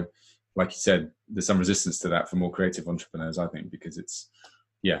so, like you said, there's some resistance to that for more creative entrepreneurs, I think, because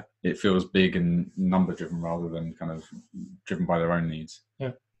it feels big and number driven rather than kind of driven by their own needs.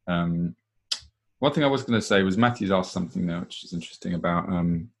 Yeah. One thing I was going to say was Matthew's asked something there, which is interesting about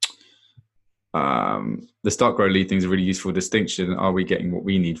the Start, Grow, Lead thing is a really useful distinction. Are we getting what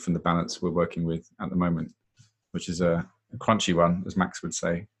we need from the balance we're working with at the moment? Which is a crunchy one, as Max would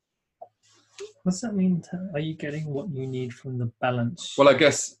say. What does that mean? Are you getting what you need from the balance? Well, I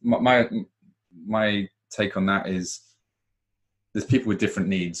guess my take on that is there's people with different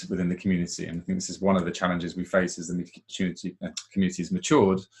needs within the community, and I think this is one of the challenges we face as the community has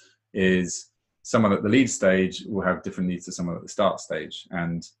matured. Is someone at the lead stage will have different needs to someone at the start stage,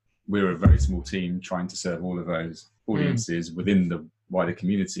 and we're a very small team trying to serve all of those audiences within the wider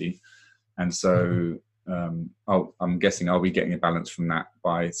community. And so I'm guessing, are we getting a balance from that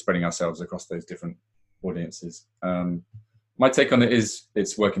by spreading ourselves across those different audiences? My take on it is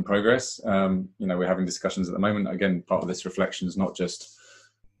it's work in progress. We're having discussions at the moment. Again, part of this reflection is not just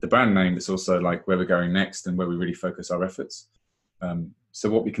the brand name, it's also like where we're going next and where we really focus our efforts. So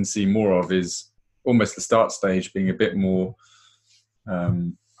what we can see more of is almost the start stage being a bit more, I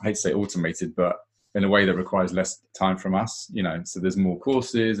hate to say automated, but in a way that requires less time from us, so there's more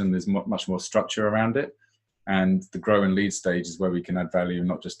courses and there's much more structure around it. And the grow and lead stage is where we can add value,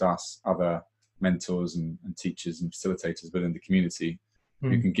 not just us, other mentors and teachers and facilitators within the community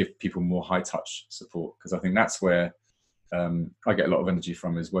who can give people more high touch support. Because I think that's where I get a lot of energy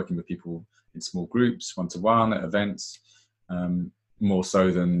from, is working with people in small groups, one-to-one at events, more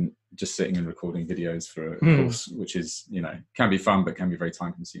so than just sitting and recording videos for a course, which is, can be fun, but can be very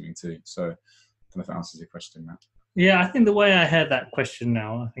time consuming too. So I don't know if that answers your question, Matt. Yeah, I think the way I heard that question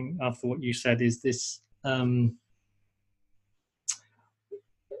now, I think after what you said, is this, we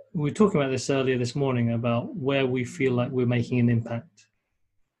were talking about this earlier this morning about where we feel like we're making an impact.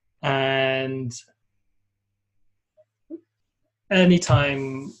 And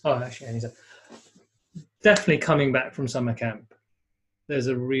anytime, definitely coming back from summer camp, there's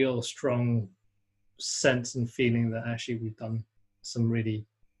a real strong sense and feeling that actually we've done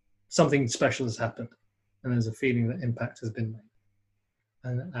something special has happened, and there's a feeling that impact has been made,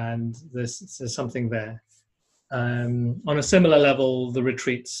 and there's something there. On a similar level, the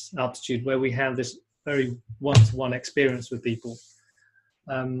retreats, Altitude, where we have this very one-to-one experience with people.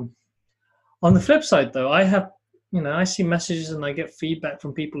 On the flip side, though, I see messages and I get feedback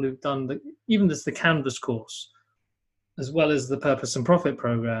from people who've done the Canvas course, as well as the Purpose and Profit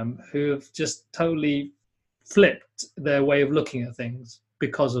program, who have just totally flipped their way of looking at things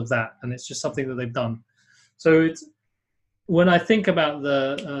because of that, and it's just something that they've done. So when I think about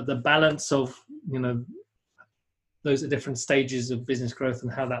the balance of those different stages of business growth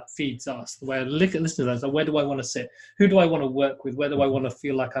and how that feeds us, the way I listen to those, like, where do I want to sit? Who do I want to work with? Where do I want to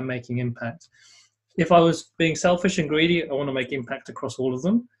feel like I'm making impact? If I was being selfish and greedy, I want to make impact across all of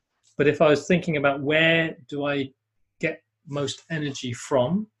them. But if I was thinking about where do I get most energy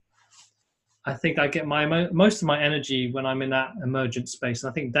from, I think I get most of my energy when I'm in that emergent space.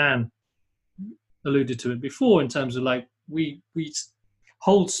 And I think Dan alluded to it before in terms of like we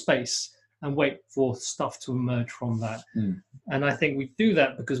hold space and wait for stuff to emerge from that. And I think we do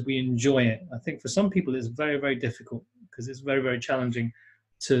that because we enjoy it. I think for some people it's very, very difficult because it's very, very challenging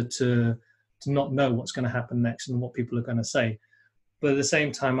to not know what's going to happen next and what people are going to say. But at the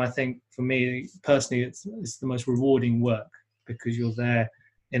same time, I think for me personally, it's the most rewarding work, because you're there,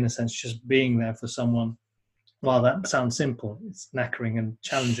 in a sense, just being there for someone. While that sounds simple, it's knackering and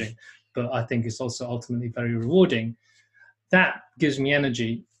challenging, but I think it's also ultimately very rewarding. That gives me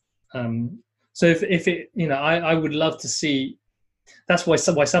energy. So if it, I would love to see. That's why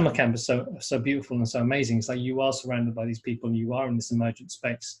summer camp is so beautiful and so amazing. It's like you are surrounded by these people and you are in this emergent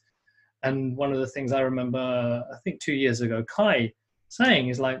space. And one of the things I remember, I think 2 years ago, Kai saying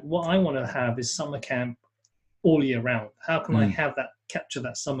is like, what I want to have is summer camp all year round. How can I capture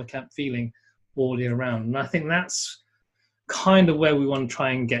that summer camp feeling all year round? And I think that's kind of where we want to try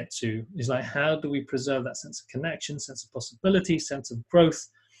and get to, is like, how do we preserve that sense of connection, sense of possibility, sense of growth?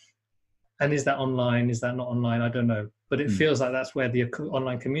 And is that online? Is that not online? I don't know. But it feels like that's where the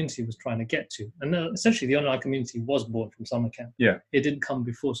online community was trying to get to. And essentially the online community was born from summer camp. Yeah. It didn't come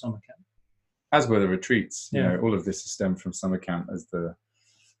before summer camp. As were the retreats. All of this is stemmed from summer camp as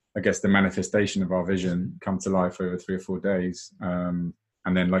the manifestation of our vision come to life over 3 or 4 days. And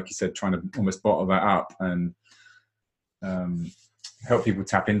then, like you said, trying to almost bottle that up and help people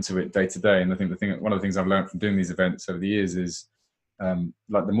tap into it day to day. And I think one of the things I've learned from doing these events over the years is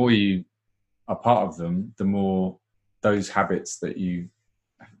like the more you are part of them, the more those habits that you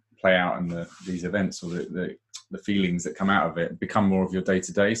play out in these events, or the feelings that come out of it, become more of your day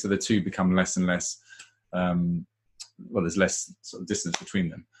to day. So the two become less and less, there's less sort of distance between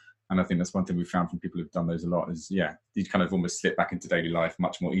them. And I think that's one thing we've found from people who've done those a lot is, you kind of almost slip back into daily life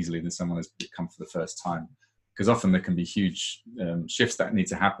much more easily than someone who's come for the first time. Because often there can be huge shifts that need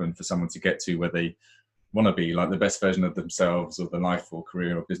to happen for someone to get to where they want to be, like the best version of themselves or the life or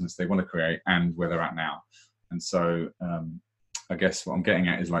career or business they want to create, and where they're at now. And so I guess what I'm getting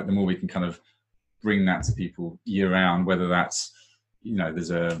at is like the more we can kind of bring that to people year round, whether that's,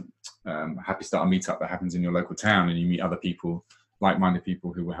 there's a Happy Starter meetup that happens in your local town and you meet other people like-minded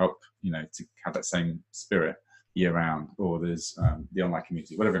people who will help, to have that same spirit year round, or there's the online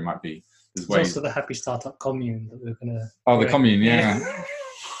community, whatever it might be. There's ways. Also the Happy Startup commune that we're going to... Oh, the commune, yeah.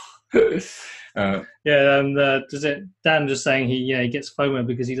 Does it? Dan just saying he gets FOMO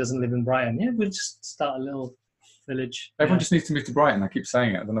because he doesn't live in Brighton. Yeah, we'll just start a little village. Everyone just needs to move to Brighton. I keep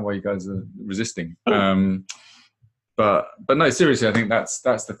saying it. I don't know why you guys are resisting. But no, seriously, I think that's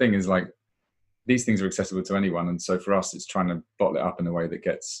the thing, is like, these things are accessible to anyone, and so for us, it's trying to bottle it up in a way that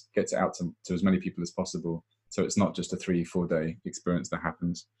gets it out to as many people as possible. So it's not just a 3-4 day experience that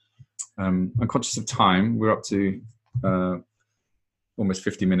happens. I'm conscious of time. We're up to almost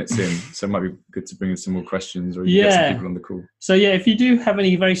 50 minutes in, so it might be good to bring in some more questions, or you get some people on the call. So if you do have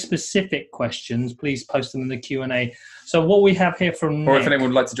any very specific questions, please post them in the Q&A. So what we have here from Or Nick, if anyone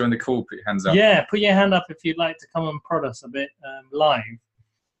would like to join the call, put your hands up. Yeah, put your hand up if you'd like to come and prod us a bit live.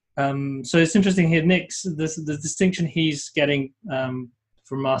 So it's interesting here, Nick's, the distinction he's getting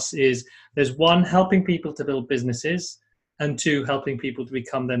from us is there's 1, helping people to build businesses, and 2, helping people to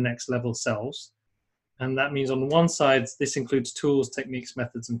become their next level selves. And that means on one side, this includes tools, techniques,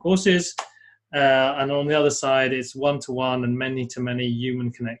 methods, and courses. And on the other side, it's one-to-one and many-to-many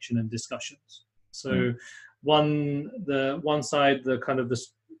human connection and discussions. So the one side, the kind of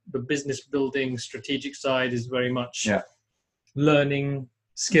the business building strategic side is very much learning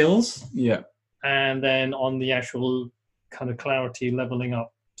skills. Yeah. And then on the actual kind of clarity leveling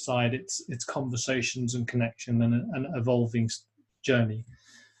up side, it's conversations and connection and an evolving journey.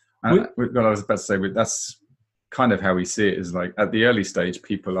 What I was about to say, that's kind of how we see it, is like at the early stage,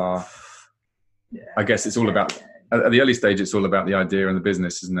 people are, I guess it's all about, at the early stage, it's all about the idea and the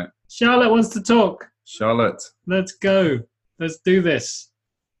business, isn't it? Charlotte wants to talk. Charlotte. Let's go. Let's do this.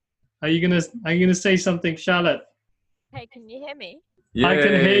 Are you gonna say something, Charlotte? Hey, can you hear me? Yay. I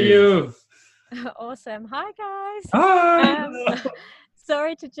can hear you. Awesome. Hi, guys. Hi.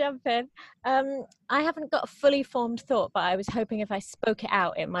 Sorry to jump in. I haven't got a fully formed thought, but I was hoping if I spoke it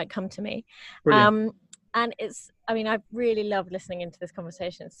out, it might come to me. Brilliant. And I really love listening into this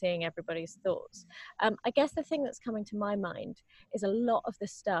conversation and seeing everybody's thoughts. I guess the thing that's coming to my mind is a lot of the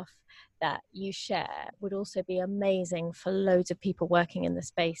stuff that you share would also be amazing for loads of people working in the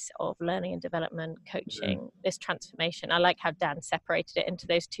space of learning and development, coaching, this transformation. I like how Dan separated it into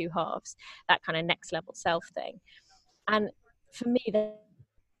those 2 halves, that kind of next level self thing. And for me, the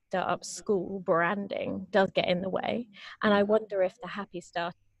startup school branding does get in the way. And I wonder if the Happy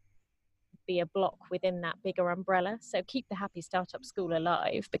Startup be a block within that bigger umbrella. So keep the Happy Startup School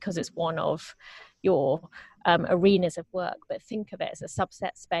alive because it's one of your arenas of work, but think of it as a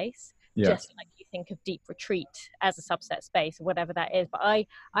subset space, just like you think of Deep Retreat as a subset space, or whatever that is. But I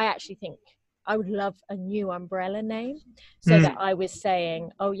actually think I would love a new umbrella name, so that I was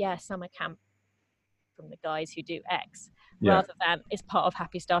saying, oh yeah, summer camp from the guys who do X, rather than it's part of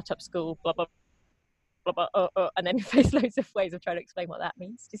Happy Startup School, blah, blah, blah, blah, and then you face loads of ways of trying to explain what that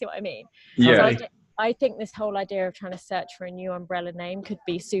means. Do you see what I mean? Yeah. So I think this whole idea of trying to search for a new umbrella name could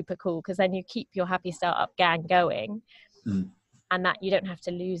be super cool, because then you keep your Happy Startup gang going, and that you don't have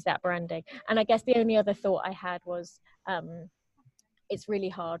to lose that branding. And I guess the only other thought I had was it's really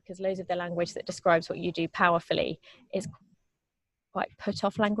hard because loads of the language that describes what you do powerfully is quite put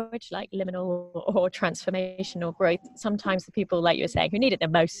off language, like liminal or transformational growth. Sometimes the people, like you were saying, who need it the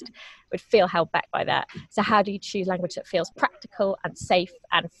most would feel held back by that. So how do you choose language that feels practical and safe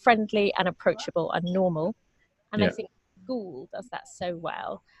and friendly and approachable and normal? And I think school does that so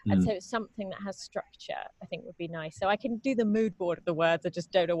well. And so it's something that has structure, I think, would be nice. So I can do the mood board of the words. I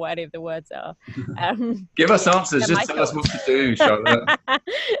just don't know what any of the words are. Give us answers. Just tell us what to do, Charlotte.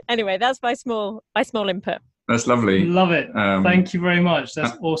 Anyway, that's my small input. That's lovely. Love it. Thank you very much.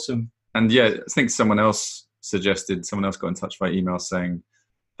 That's awesome. And I think someone else got in touch by email saying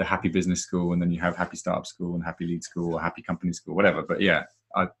the Happy Business School, and then you have Happy Startup School and Happy Lead School or Happy Company School, whatever. But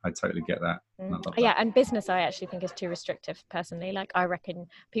I totally get that. And business I actually think is too restrictive personally. Like I reckon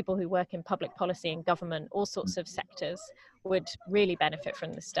people who work in public policy and government, all sorts of sectors, would really benefit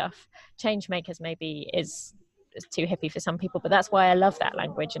from this stuff. Change makers maybe is too hippie for some people, but that's why I love that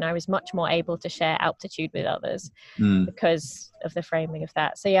language, and I was much more able to share altitude with others because of the framing of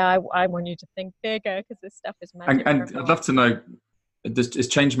that. So I want you to think bigger, because this stuff is magic. And I'd love to know, is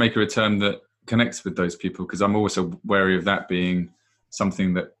change maker a term that connects with those people? Because I'm also wary of that being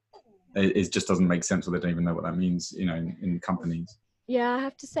something that it just doesn't make sense, or they don't even know what that means, in companies. Yeah, I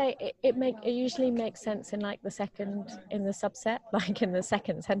have to say it usually makes sense in like the subset, like in the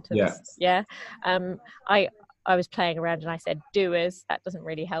second sentence. I was playing around and I said doers. That doesn't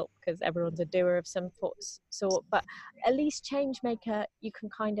really help because everyone's a doer of some sort, but at least change maker, you can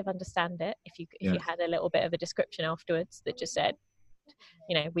kind of understand it if you had a little bit of a description afterwards that just said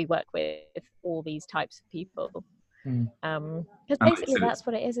we work with all these types of people. Mm. Because basically that's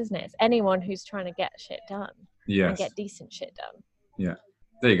what it is, isn't it? It's anyone who's trying to get shit done and get decent shit done. Yeah.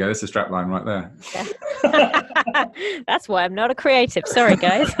 There you go. That's a strap line right there. Yeah. That's why I'm not a creative. Sorry,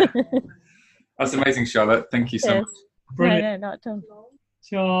 guys. That's amazing, Charlotte. Thank you so much. Brilliant. No, not done.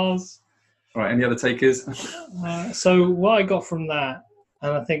 Charles. All right. Any other takers? So what I got from that,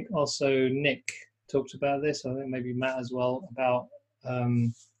 and I think also Nick talked about this, I think maybe Matt as well, about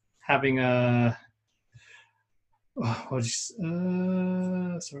having a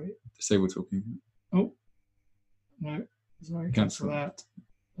sorry, Disabled talking. Oh no, sorry, cancel that.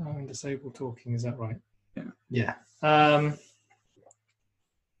 Disabled talking, is that right? Yeah. I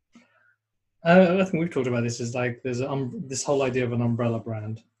think we've talked about this. Is like there's this whole idea of an umbrella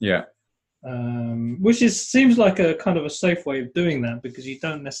brand. Yeah. Which seems like a kind of a safe way of doing that, because you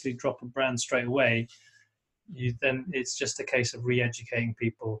don't necessarily drop a brand straight away. It's just a case of re-educating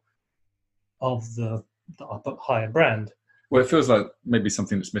people of the higher brand. Well, it feels like maybe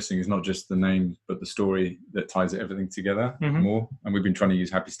something that's missing is not just the name, but the story that ties everything together more. And we've been trying to use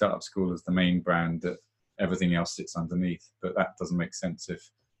Happy Startup School as the main brand that everything else sits underneath. But that doesn't make sense if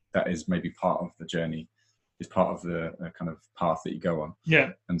that is maybe part of the journey, is part of the kind of path that you go on.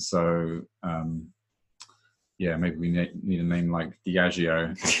 Yeah. And so, maybe we need a name like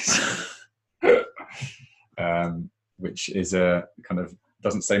Diageo, which is a kind of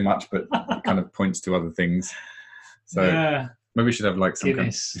doesn't say much, but kind of points to other things. So maybe we should have like some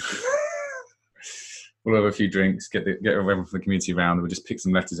Guinness. We'll have a few drinks, get everyone from the community around, and we'll just pick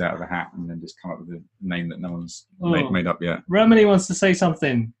some letters out of the hat and then just come up with a name that no one's made up yet. Romany wants to say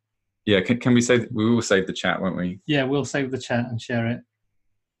something. Yeah, can we say we will save the chat, won't we? Yeah, we'll save the chat and share it.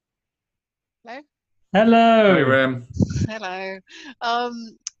 Hello. Hello. Hey, Rem. Hello.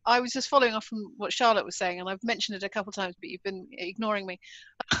 I was just following off from what Charlotte was saying, and I've mentioned it a couple of times, but you've been ignoring me.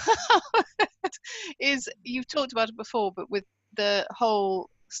 You've talked about it before, but with the whole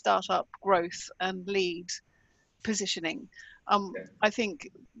startup growth and lead positioning, I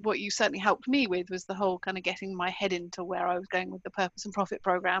think what you certainly helped me with was the whole kind of getting my head into where I was going with the purpose and profit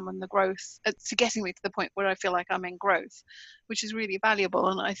program and the growth, to getting me to the point where I feel like I'm in growth, which is really valuable.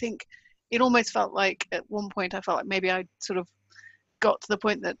 And I think it almost felt like at one point I felt like maybe I sort of got to the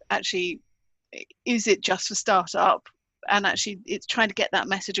point that actually, is it just for startup? And actually it's trying to get that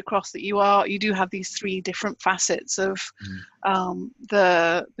message across that you do have these three different facets of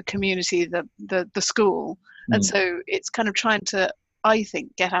the community, the school. And so it's kind of trying to, I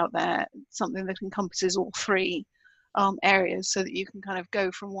think, get out there something that encompasses all three areas, so that you can kind of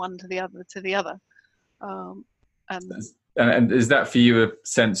go from one to the other to the other. And is that for you a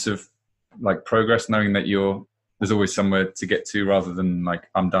sense of like progress, knowing that there's always somewhere to get to, rather than like,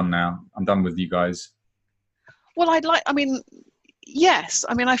 I'm done now, I'm done with you guys? Well, yes.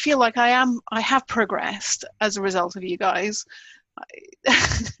 I mean, I feel like I have progressed as a result of you guys.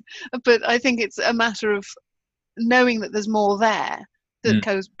 But I think it's a matter of knowing that there's more there that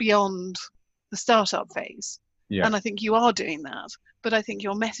goes beyond the startup phase. Yeah. And I think you are doing that. But I think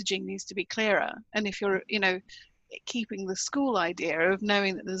your messaging needs to be clearer. And if you're, keeping the school idea of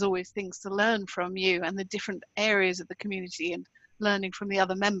knowing that there's always things to learn from you and the different areas of the community and learning from the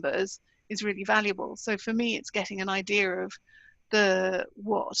other members is really valuable. So for me, it's getting an idea of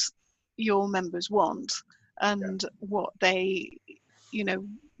what your members want and what they,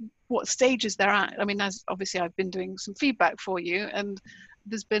 what stages they're at. I mean, as obviously I've been doing some feedback for you, and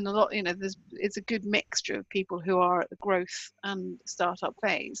there's been a lot, it's a good mixture of people who are at the growth and startup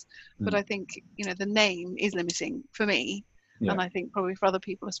phase. But I think, the name is limiting for me. Yeah. And I think probably for other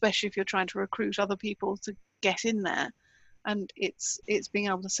people, especially if you're trying to recruit other people to get in there. And it's being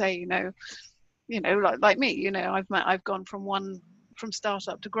able to say, like me, I've gone from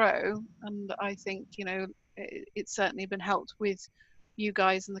startup to grow, and I think it's certainly been helped with you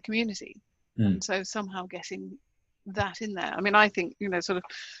guys and the community. And so somehow getting that in there. I mean, I think sort of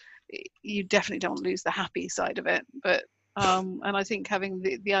you definitely don't lose the happy side of it, but and I think having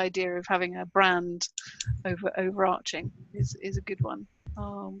the idea of having a brand overarching is a good one.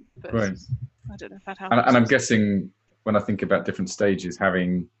 But right. I don't know if that helps. And I'm guessing, when I think about different stages,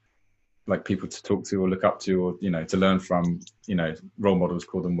 having like people to talk to or look up to, or to learn from, role models,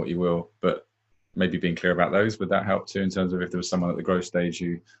 call them what you will, but maybe being clear about those, would that help too, in terms of if there was someone at the growth stage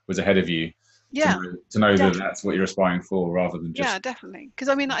who was ahead of you? Yeah, to know that that's what you're aspiring for, rather than just... Yeah, definitely. Because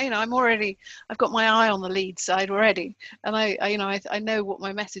I mean, I've got my eye on the lead side already, and I know what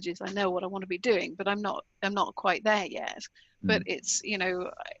my message is. I know what I want to be doing, but I'm not quite there yet. But it's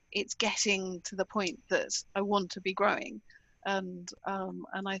it's getting to the point that I want to be growing, And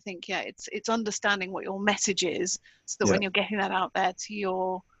I think it's understanding what your message is, so that when you're getting that out there to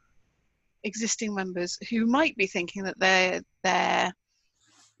your existing members who might be thinking that they're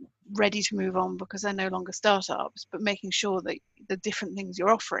ready to move on because they're no longer startups, but making sure that the different things you're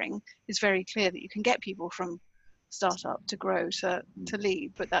offering is very clear, that you can get people from startup to grow to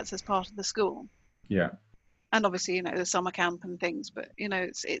lead, but that's as part of the school. Yeah. And obviously, the summer camp and things, but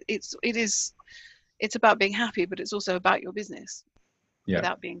it's about being happy, but it's also about your business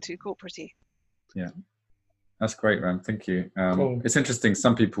without being too corporate-y. Yeah, that's great, Ram. Thank you. Cool. It's interesting.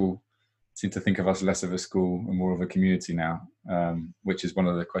 Some people seem to think of us less of a school and more of a community now, which is one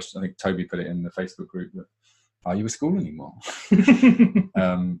of the questions. I think Toby put it in the Facebook group that, are you a school anymore?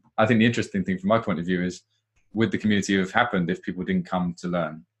 I think the interesting thing from my point of view is, would the community have happened if people didn't come to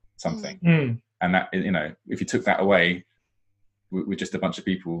learn something? And that, if you took that away, we're just a bunch of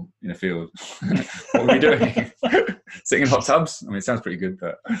people in a field. What are we doing? Sitting in hot tubs? I mean, it sounds pretty good,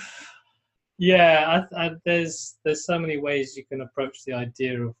 but yeah, there's so many ways you can approach the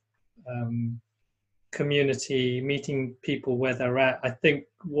idea of community, meeting people where they're at. I think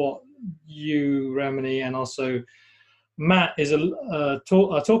what you, Ramani, and also Matt are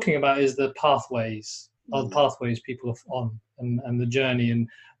talking about is the pathways, are the pathways people are on, and the journey,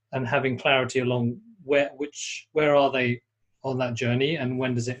 and having clarity along where are they on that journey, and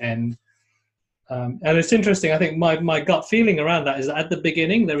when does it end. And it's interesting, I think my gut feeling around that is that at the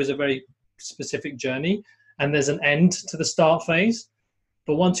beginning there is a very specific journey and there's an end to the start phase,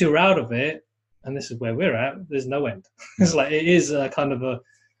 but once you're out of it, and this is where we're at, there's no end. It's like, it is a kind of I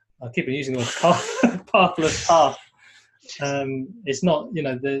keep using the word pathless path. It's not,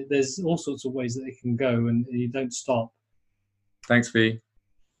 there's all sorts of ways that it can go, and you don't stop. Thanks, V.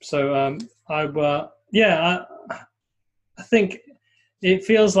 So I think it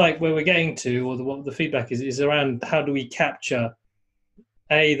feels like where we're getting to, or what the feedback is around how do we capture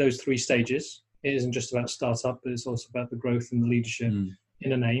those three stages. It isn't just about startup, but it's also about the growth and the leadership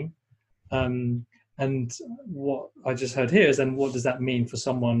in a name. And what I just heard here is then, what does that mean for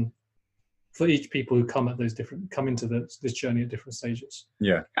each people who come into this journey at different stages?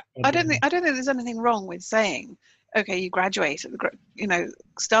 Yeah, I don't think there's anything wrong with saying, okay, you graduate at the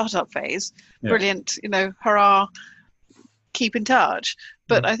startup phase, brilliant, hurrah, keep in touch.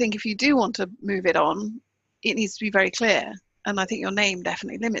 But I think if you do want to move it on, it needs to be very clear. And I think your name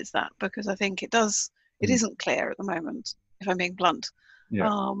definitely limits that, because I think it isn't clear at the moment, if I'm being blunt.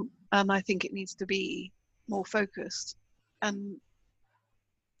 Yeah. And I think it needs to be more focused, and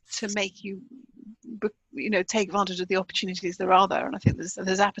to make you take advantage of the opportunities there are there. And I think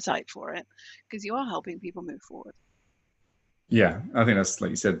there's appetite for it, because you are helping people move forward. Yeah, I think that's, like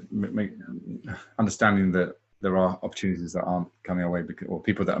you said, understanding that there are opportunities that aren't coming our way, or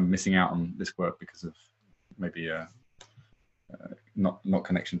people that are missing out on this work because of maybe not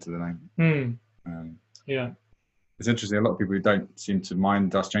connection to the name. Yeah, it's interesting. A lot of people who don't seem to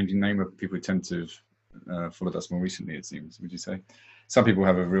mind us changing the name are people who tend to have followed us more recently, it seems. Would you say? Some people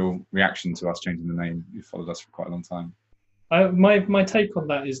have a real reaction to us changing the name who followed us for quite a long time. My take on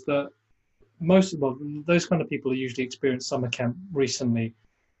that is that those kind of people usually experience summer camp recently,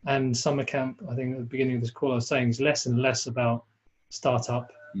 and summer camp, I think at the beginning of this call I was saying, is less and less about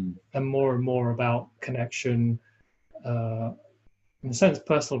startup and more about connection, in a sense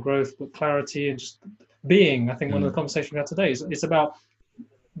personal growth, but clarity and just being. I think one of the conversations we had today is it's about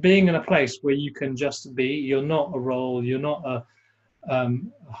being in a place where you can just be. You're not a role, you're not a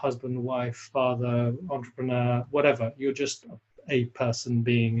husband, wife, father, entrepreneur, whatever. You're just a person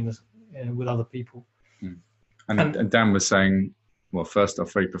being with other people. And Dan was saying, well, first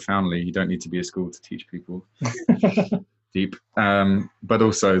off, very profoundly, you don't need to be a school to teach people. Deep. But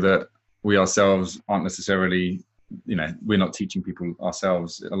also that we ourselves aren't necessarily, we're not teaching people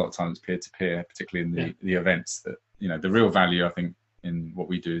ourselves. A lot of times peer-to-peer, particularly in the events, that, the real value, I think, in what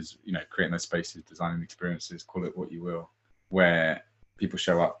we do is, creating those spaces, designing experiences, call it what you will, where people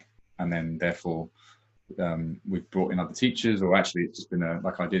show up, and then therefore we've brought in other teachers, or actually it's just been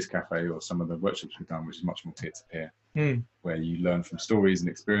like Ideas Cafe or some of the workshops we've done, which is much more peer-to-peer, where you learn from stories and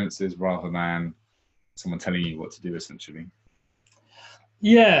experiences rather than someone telling you what to do, essentially.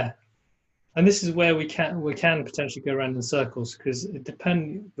 Yeah, and this is where we can potentially go around in circles, because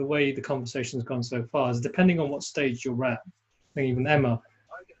the way the conversation has gone so far is depending on what stage you're at. I think even Emma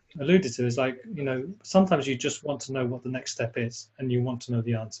alluded to is like, sometimes you just want to know what the next step is, and you want to know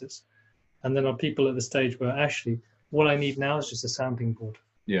the answers. And then are people at the stage where actually what I need now is just a sounding board.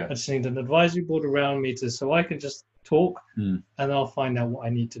 Yeah, I just need an advisory board around me so I can just talk, and I'll find out what I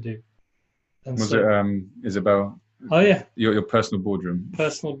need to do. And was it Isabel? Oh yeah, Your personal boardroom.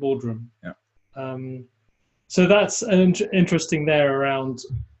 Personal boardroom. Yeah. So that's interesting there around,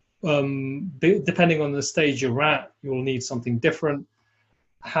 depending on the stage you're at, you'll need something different.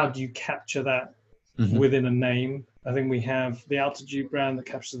 How do you capture that within a name? I think we have the Altitude brand that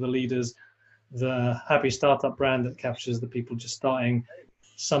captures the leaders, the Happy Startup brand that captures the people just starting.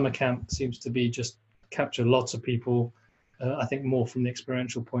 Summer Camp seems to be just capture lots of people, I think more from the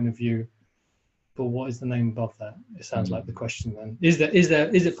experiential point of view. But what is the name above that? It sounds like the question then. Is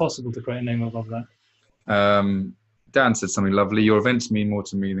it possible to create a name above that? Dan said something lovely. Your events mean more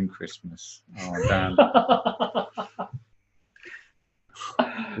to me than Christmas. Oh, Dan.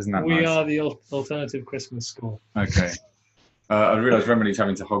 Isn't that We nice? are the alternative Christmas school. Okay. I realised Remedi's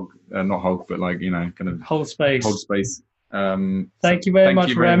having to not hog, but like, kind of Hold space. hold space. Thank you very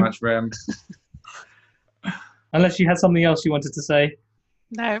much, Rem. Unless you had something else you wanted to say.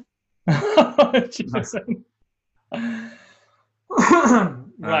 No.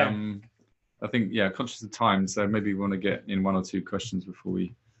 Right. I think, conscious of time, so maybe we want to get in one or two questions before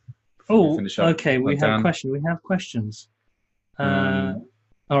we finish up. Okay, we have questions. All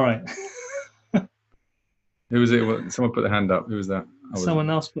right. Who was it? Someone put their hand up. Who was that? Someone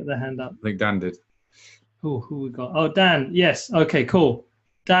else put their hand up. I think Dan did. Who we got? Oh, Dan. Yes. Okay, cool.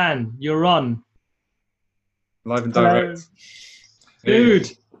 Dan, you're on. Live and direct. Dude.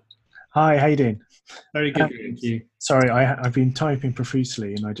 Hi, how you doing? Very good, thank you. Sorry, I've been typing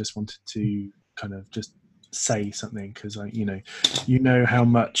profusely, and I just wanted to kind of just say something because you know how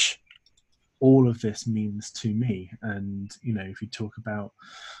much all of this means to me. And if you talk about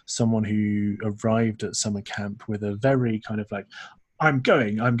someone who arrived at summer camp with a very kind of like, I'm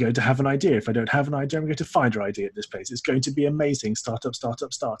going to have an idea. If I don't have an idea, I'm going to find an idea at this place. It's going to be amazing. Startup.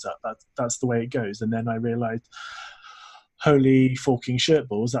 That's the way it goes. And then I realized, holy forking shirt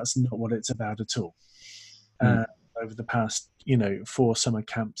balls, that's not what it's about at all. Over the past, 4 summer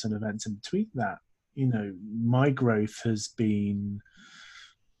camps and events in between that, my growth has been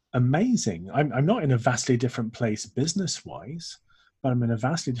amazing. I'm not in a vastly different place business-wise, but I'm in a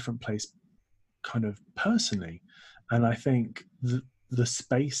vastly different place kind of personally. And I think the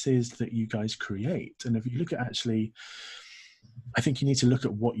spaces that you guys create, and if you look at actually, I think you need to look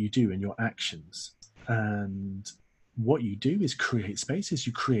at what you do and your actions. And what you do is create spaces,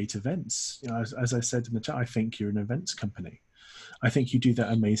 you create events. As I said in the chat, I think you're an events company. I think you do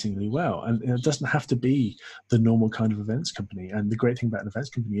that amazingly well. And it doesn't have to be the normal kind of events company. And the great thing about an events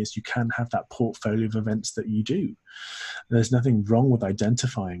company is you can have that portfolio of events that you do. There's nothing wrong with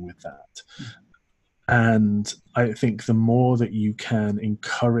identifying with that. And I think the more that you can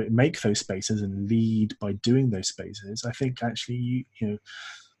make those spaces and lead by doing those spaces, I think actually,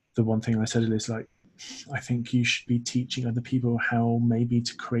 the one thing I said is like, I think you should be teaching other people how maybe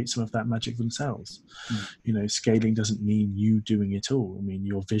to create some of that magic themselves. Scaling doesn't mean you doing it all. I mean,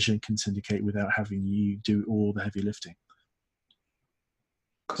 your vision can syndicate without having you do all the heavy lifting.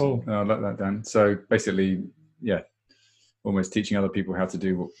 Cool. I like that, Dan. So basically, almost teaching other people how to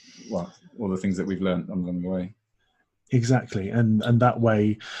do all the things that we've learned along the way. Exactly. And that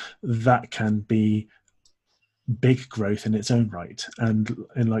way, that can be big growth in its own right, and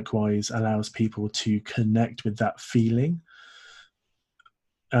likewise allows people to connect with that feeling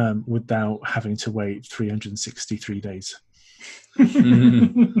without having to wait 363 days.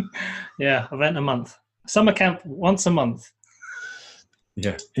 Yeah, event a month, summer camp once a month.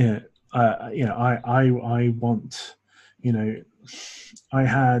 I want, I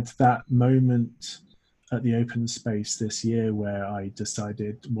had that moment at the open space this year where I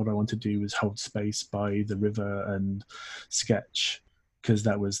decided what I wanted to do was hold space by the river and sketch, because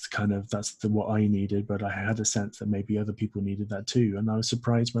that was what I needed, but I had a sense that maybe other people needed that too. And I was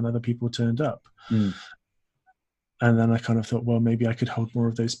surprised when other people turned up. And then I kind of thought, well, maybe I could hold more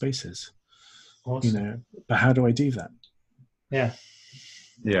of those spaces. Awesome. But how do I do that? Yeah.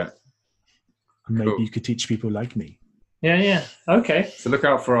 And maybe you could teach people like me. Yeah. Okay. So look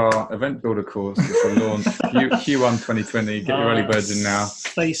out for our event builder course, which will launch Q1 2020. Get your early birds in now.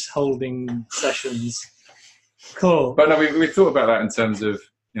 Space holding sessions. Cool. But no, we thought about that in terms of,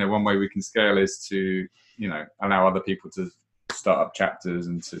 one way we can scale is to, allow other people to start up chapters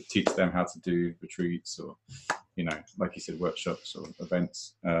and to teach them how to do retreats or, like you said, workshops or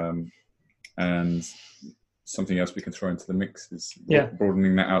events. And something else we can throw into the mix is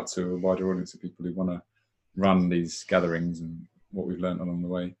broadening that out to a wider audience of people who want to run these gatherings and what we've learned along the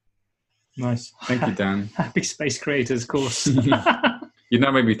way. Nice. Thank you, Dan. Happy Space Creators course. Made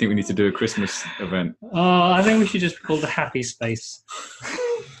me think we need to do a Christmas event. Oh, I think we should just call it the Happy Space.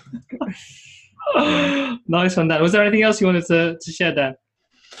 Nice one, Dan. Was there anything else you wanted to share, Dan?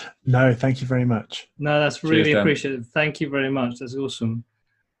 No, thank you very much. No, that's really Cheers, appreciated. Thank you very much. That's awesome.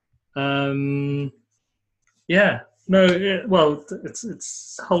 Yeah. No. Well,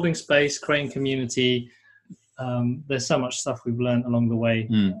 it's holding space, creating community. There's so much stuff we've learned along the way,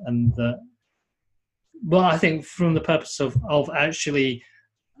 and well, I think from the purpose of actually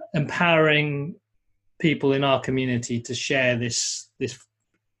empowering people in our community to share this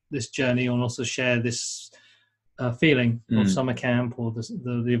journey, and also share this feeling of summer camp or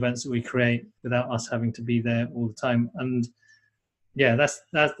the events that we create without us having to be there all the time. And yeah,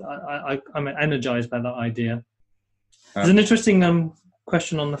 I'm energized by that idea. There's an interesting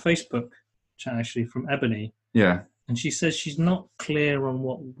question on the Facebook chat actually from Ebony. Yeah. And she says she's not clear on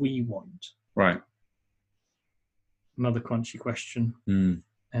what we want. Right. Another crunchy question.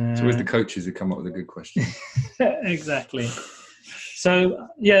 It's always the coaches who come up with a good question. Exactly. So,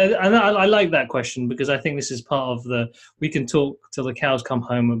 yeah, and I like that question, because I think this is part of we can talk till the cows come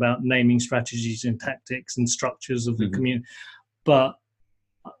home about naming strategies and tactics and structures of the community. But,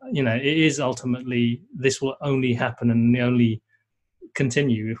 you know, it is ultimately, this will only happen and only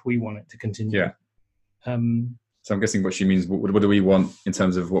continue if we want it to continue. Yeah. So I'm guessing what she means, what do we want in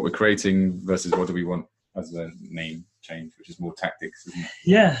terms of what we're creating versus what do we want as a name change, which is more tactics, isn't it?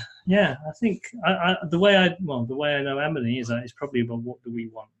 Yeah. I think the way I know Emily is that it's probably about what do we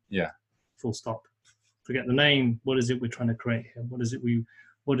want. Yeah. Full stop. Forget the name. What is it we're trying to create here? What is it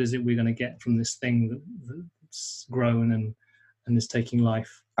we're going to get from this thing that's grown and is taking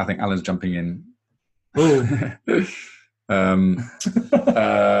life? I think Alan's jumping in.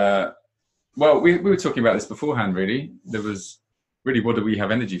 Well, we were talking about this beforehand, really. There was really, what do we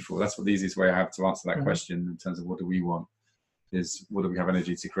have energy for? That's what the easiest way I have to answer that question in terms of what do we want, is what do we have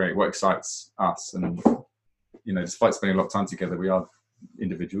energy to create? What excites us? And, you know, despite spending a lot of time together, we are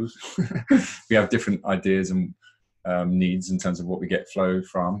individuals. We have different ideas and needs in terms of what we get flow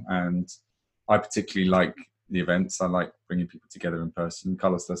from. And I particularly like the events. I like bringing people together in person.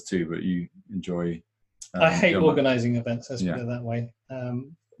 Carlos does too, but you enjoy... I hate organising events, let's put it that way.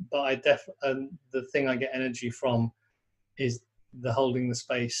 But the thing I get energy from is the holding the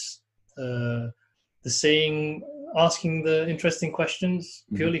space, the seeing, asking the interesting questions,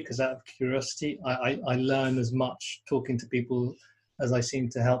 purely because out of curiosity. I learn as much talking to people as I seem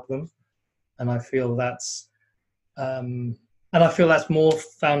to help them, and I feel that's more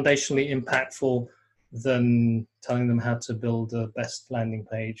foundationally impactful than telling them how to build the best landing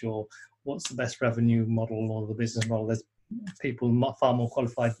page or what's the best revenue model or the business model. There's people far more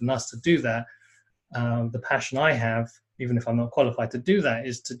qualified than us to do that. The passion I have, even if I'm not qualified to do that,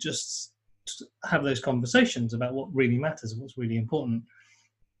 is to just have those conversations about what really matters and what's really important,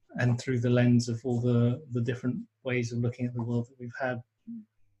 and through the lens of all the different ways of looking at the world that we've had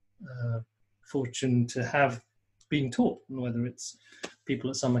fortune to have being taught, whether it's people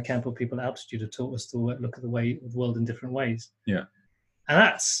at summer camp or people at altitude have taught us to look at the world in different ways. Yeah. And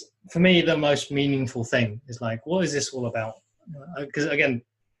that's, for me, the most meaningful thing, is like, what is this all about? Because again,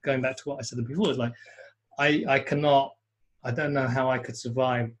 going back to what I said before, is like, I don't know how I could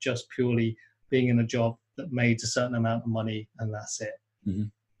survive just purely being in a job that made a certain amount of money and that's it.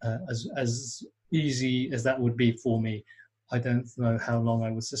 As easy as that would be for me, I don't know how long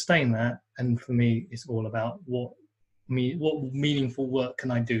I would sustain that. And for me, it's all about what meaningful work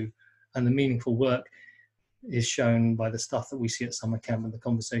can I do? And the meaningful work is shown by the stuff that we see at summer camp and the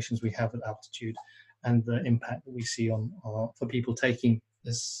conversations we have at altitude, and the impact that we see for people taking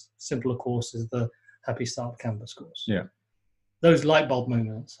this simpler course as the Happy Startup Campus course. Yeah. Those light bulb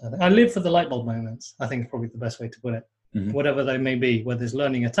moments. I live for the light bulb moments, I think is probably the best way to put it. Whatever they may be, whether it's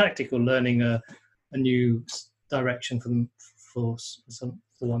learning a tactic or learning a new direction for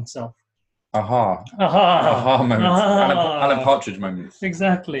oneself. Aha moments. Alan Partridge moments.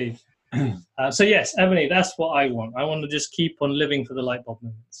 Exactly. So yes, Emily, that's what I want. I want to just keep on living for the light bulb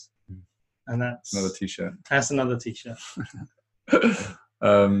moments. And that's another t-shirt. That's another t-shirt.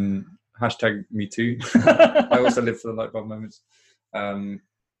 Hashtag me too. I also live for the light bulb moments. I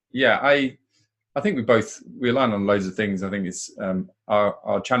think we align on loads of things. I think it's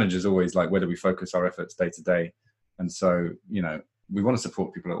our challenge is always like, where do we focus our efforts day to day? And so, you know, we want to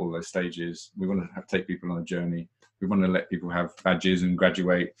support people at all those stages. We want to take people on a journey. We want to let people have badges and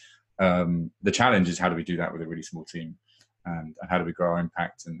graduate. The challenge is, how do we do that with a really small team, and how do we grow our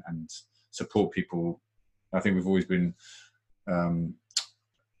impact and support people? I think we've always been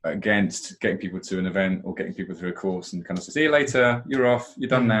against getting people to an event or getting people through a course and kind of say, see you later, you're off, you're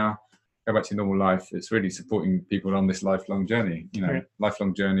done now, go back to your normal life. It's really supporting people on this lifelong journey,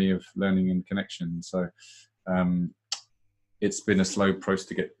 lifelong journey of learning and connection. So it's been a slow process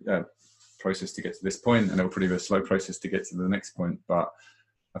to get to this point, and it'll probably be a slow process to get to the next point. But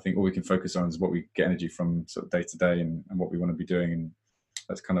I think all we can focus on is what we get energy from sort of day to day, and what we want to be doing,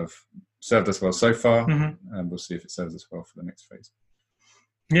 that's kind of served us well so far, Mm-hmm. and we'll see if it serves us well for the next phase.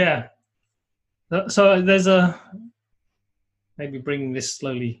 Yeah. So there's maybe bringing this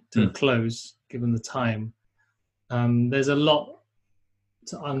slowly to a close, given the time. There's a lot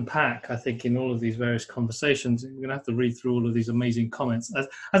to unpack, I think, in all of these various conversations. We're going to have to read through all of these amazing comments.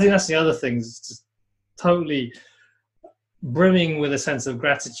 I think that's the other thing, is just totally brimming with a sense of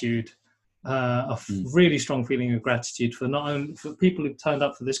gratitude, a really strong feeling of gratitude for not only for people who've turned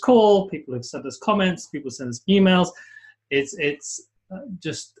up for this call, people who've sent us comments, people who sent us emails. It's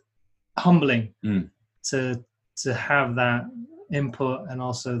just humbling to have that input and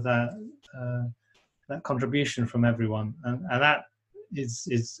also that contribution from everyone, and that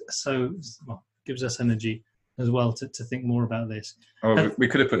is so gives us energy as well to think more about this. Oh, we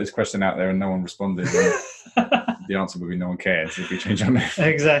could have put this question out there and no one responded. The answer would be no one cares if we change our name.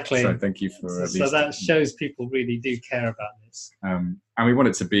 Exactly. So thank you for at least. So that shows people really do care about this. And we want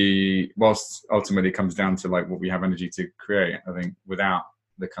it to be, whilst ultimately it comes down to like what we have energy to create. I think without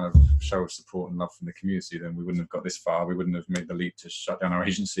the kind of show of support and love from the community, then we wouldn't have got this far. We wouldn't have made the leap to shut down our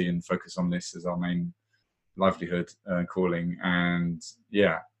agency and focus on this as our main livelihood and calling. And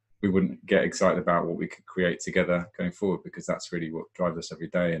yeah, we wouldn't get excited about what we could create together going forward, because that's really what drives us every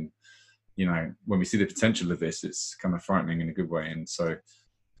day. And you know, when we see the potential of this, it's kind of frightening in a good way. And so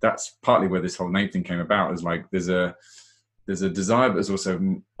that's partly where this whole name thing came about, is like there's a desire, but there's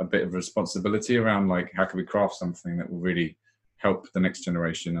also a bit of responsibility around like, how can we craft something that will really help the next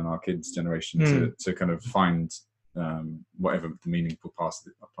generation and our kids' generation to kind of find whatever the meaningful path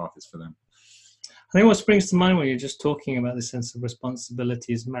is for them. I think what springs to mind when you're just talking about this sense of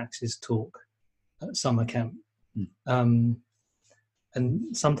responsibility is Max's talk at summer camp.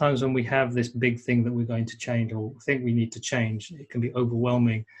 And sometimes when we have this big thing that we're going to change or think we need to change, it can be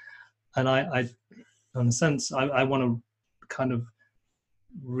overwhelming. And I in a sense, I want to kind of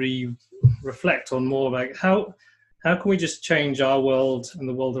reflect on more like how can we just change our world and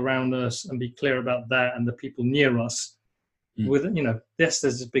the world around us and be clear about that and the people near us. With, you know, yes,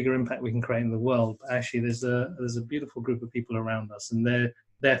 there's a bigger impact we can create in the world, but actually there's a beautiful group of people around us, and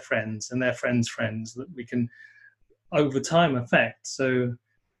their friends and their friends' friends that we can over time affect. So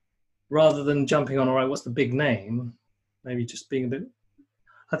rather than jumping on, all right, what's the big name, maybe just being a bit,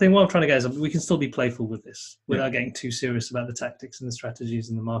 I think what I'm trying to get is we can still be playful with this without getting too serious about the tactics and the strategies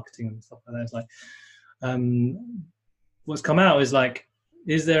and the marketing and stuff like that. It's like what's come out is like,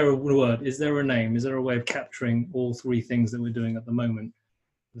 is there a word, is there a name, is there a way of capturing all three things that we're doing at the moment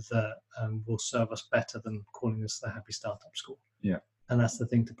that will serve us better than calling us the Happy Startup School? Yeah. And that's the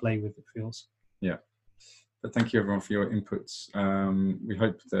thing to play with, it feels. Yeah. But thank you everyone for your inputs. We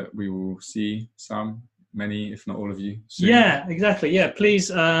hope that we will see many, if not all of you soon. Yeah, exactly. Yeah, please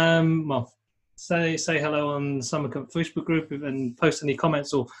say hello on Summer Camp Facebook group and post any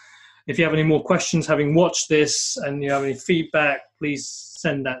comments, or if you have any more questions having watched this and you have any feedback, please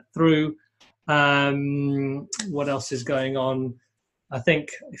send that through. What else is going on? I think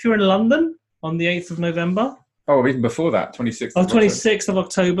if you're in London on the 8th of November. Oh, even before that, 26th. Oh, 26th of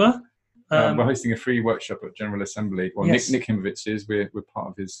October. We're hosting a free workshop at General Assembly. Well, yes. Nick Himovich is. We're part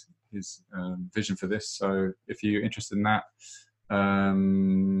of his vision for this. So if you're interested in that,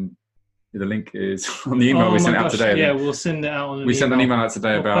 the link is on the email we sent out today. Yeah, we'll send it out on We sent an email out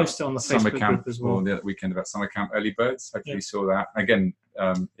today about post it on the summer Facebook camp group as well. Or the other weekend about summer camp early birds. Hopefully you saw that. Again,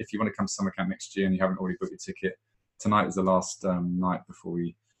 if you want to come to summer camp next year and you haven't already booked your ticket, tonight is the last night before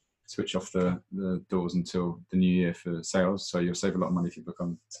we switch off the doors until the new year for sales. So you'll save a lot of money if you book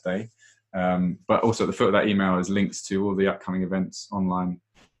on today. But also at the foot of that email is links to all the upcoming events online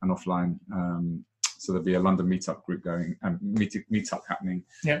and offline. So there'll be a London meetup group going, meetup happening,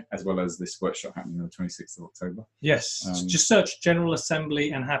 as well as this workshop happening on the 26th of October. Yes, just search General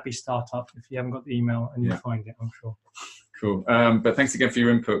Assembly and Happy Startup if you haven't got the email, and you'll find it, I'm sure. Cool. But thanks again for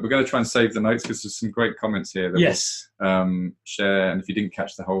your input. We're going to try and save the notes because there's some great comments here that we'll share. And if you didn't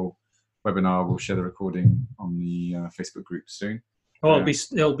catch the whole webinar, we'll share the recording on the Facebook group soon. Oh,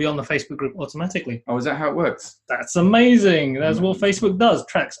 it'll be on the Facebook group automatically. Oh, is that how it works? That's amazing. That's what Facebook does.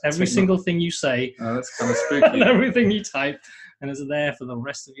 Tracks every single thing you say. Oh, that's kind of spooky. And everything you type, and it's there for the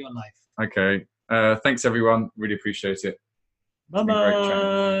rest of your life. Okay. Thanks, everyone. Really appreciate it.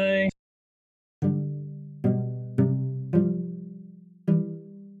 Bye-bye.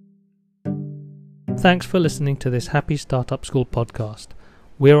 Thanks for listening to this Happy Startup School podcast.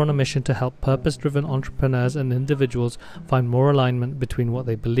 We're on a mission to help purpose-driven entrepreneurs and individuals find more alignment between what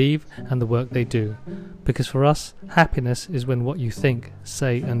they believe and the work they do. Because for us, happiness is when what you think,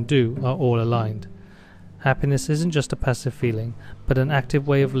 say and do are all aligned. Happiness isn't just a passive feeling, but an active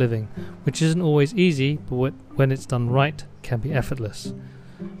way of living, which isn't always easy, but when it's done right, can be effortless.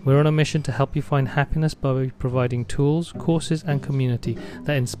 We're on a mission to help you find happiness by providing tools, courses and community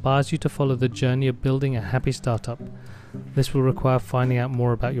that inspires you to follow the journey of building a happy startup. This will require finding out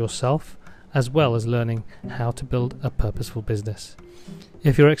more about yourself, as well as learning how to build a purposeful business.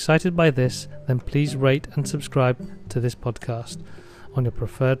 If you're excited by this, then please rate and subscribe to this podcast on your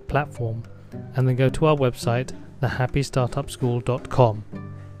preferred platform, and then go to our website, thehappystartupschool.com.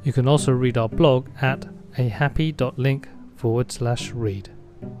 You can also read our blog at ahappy.link/read.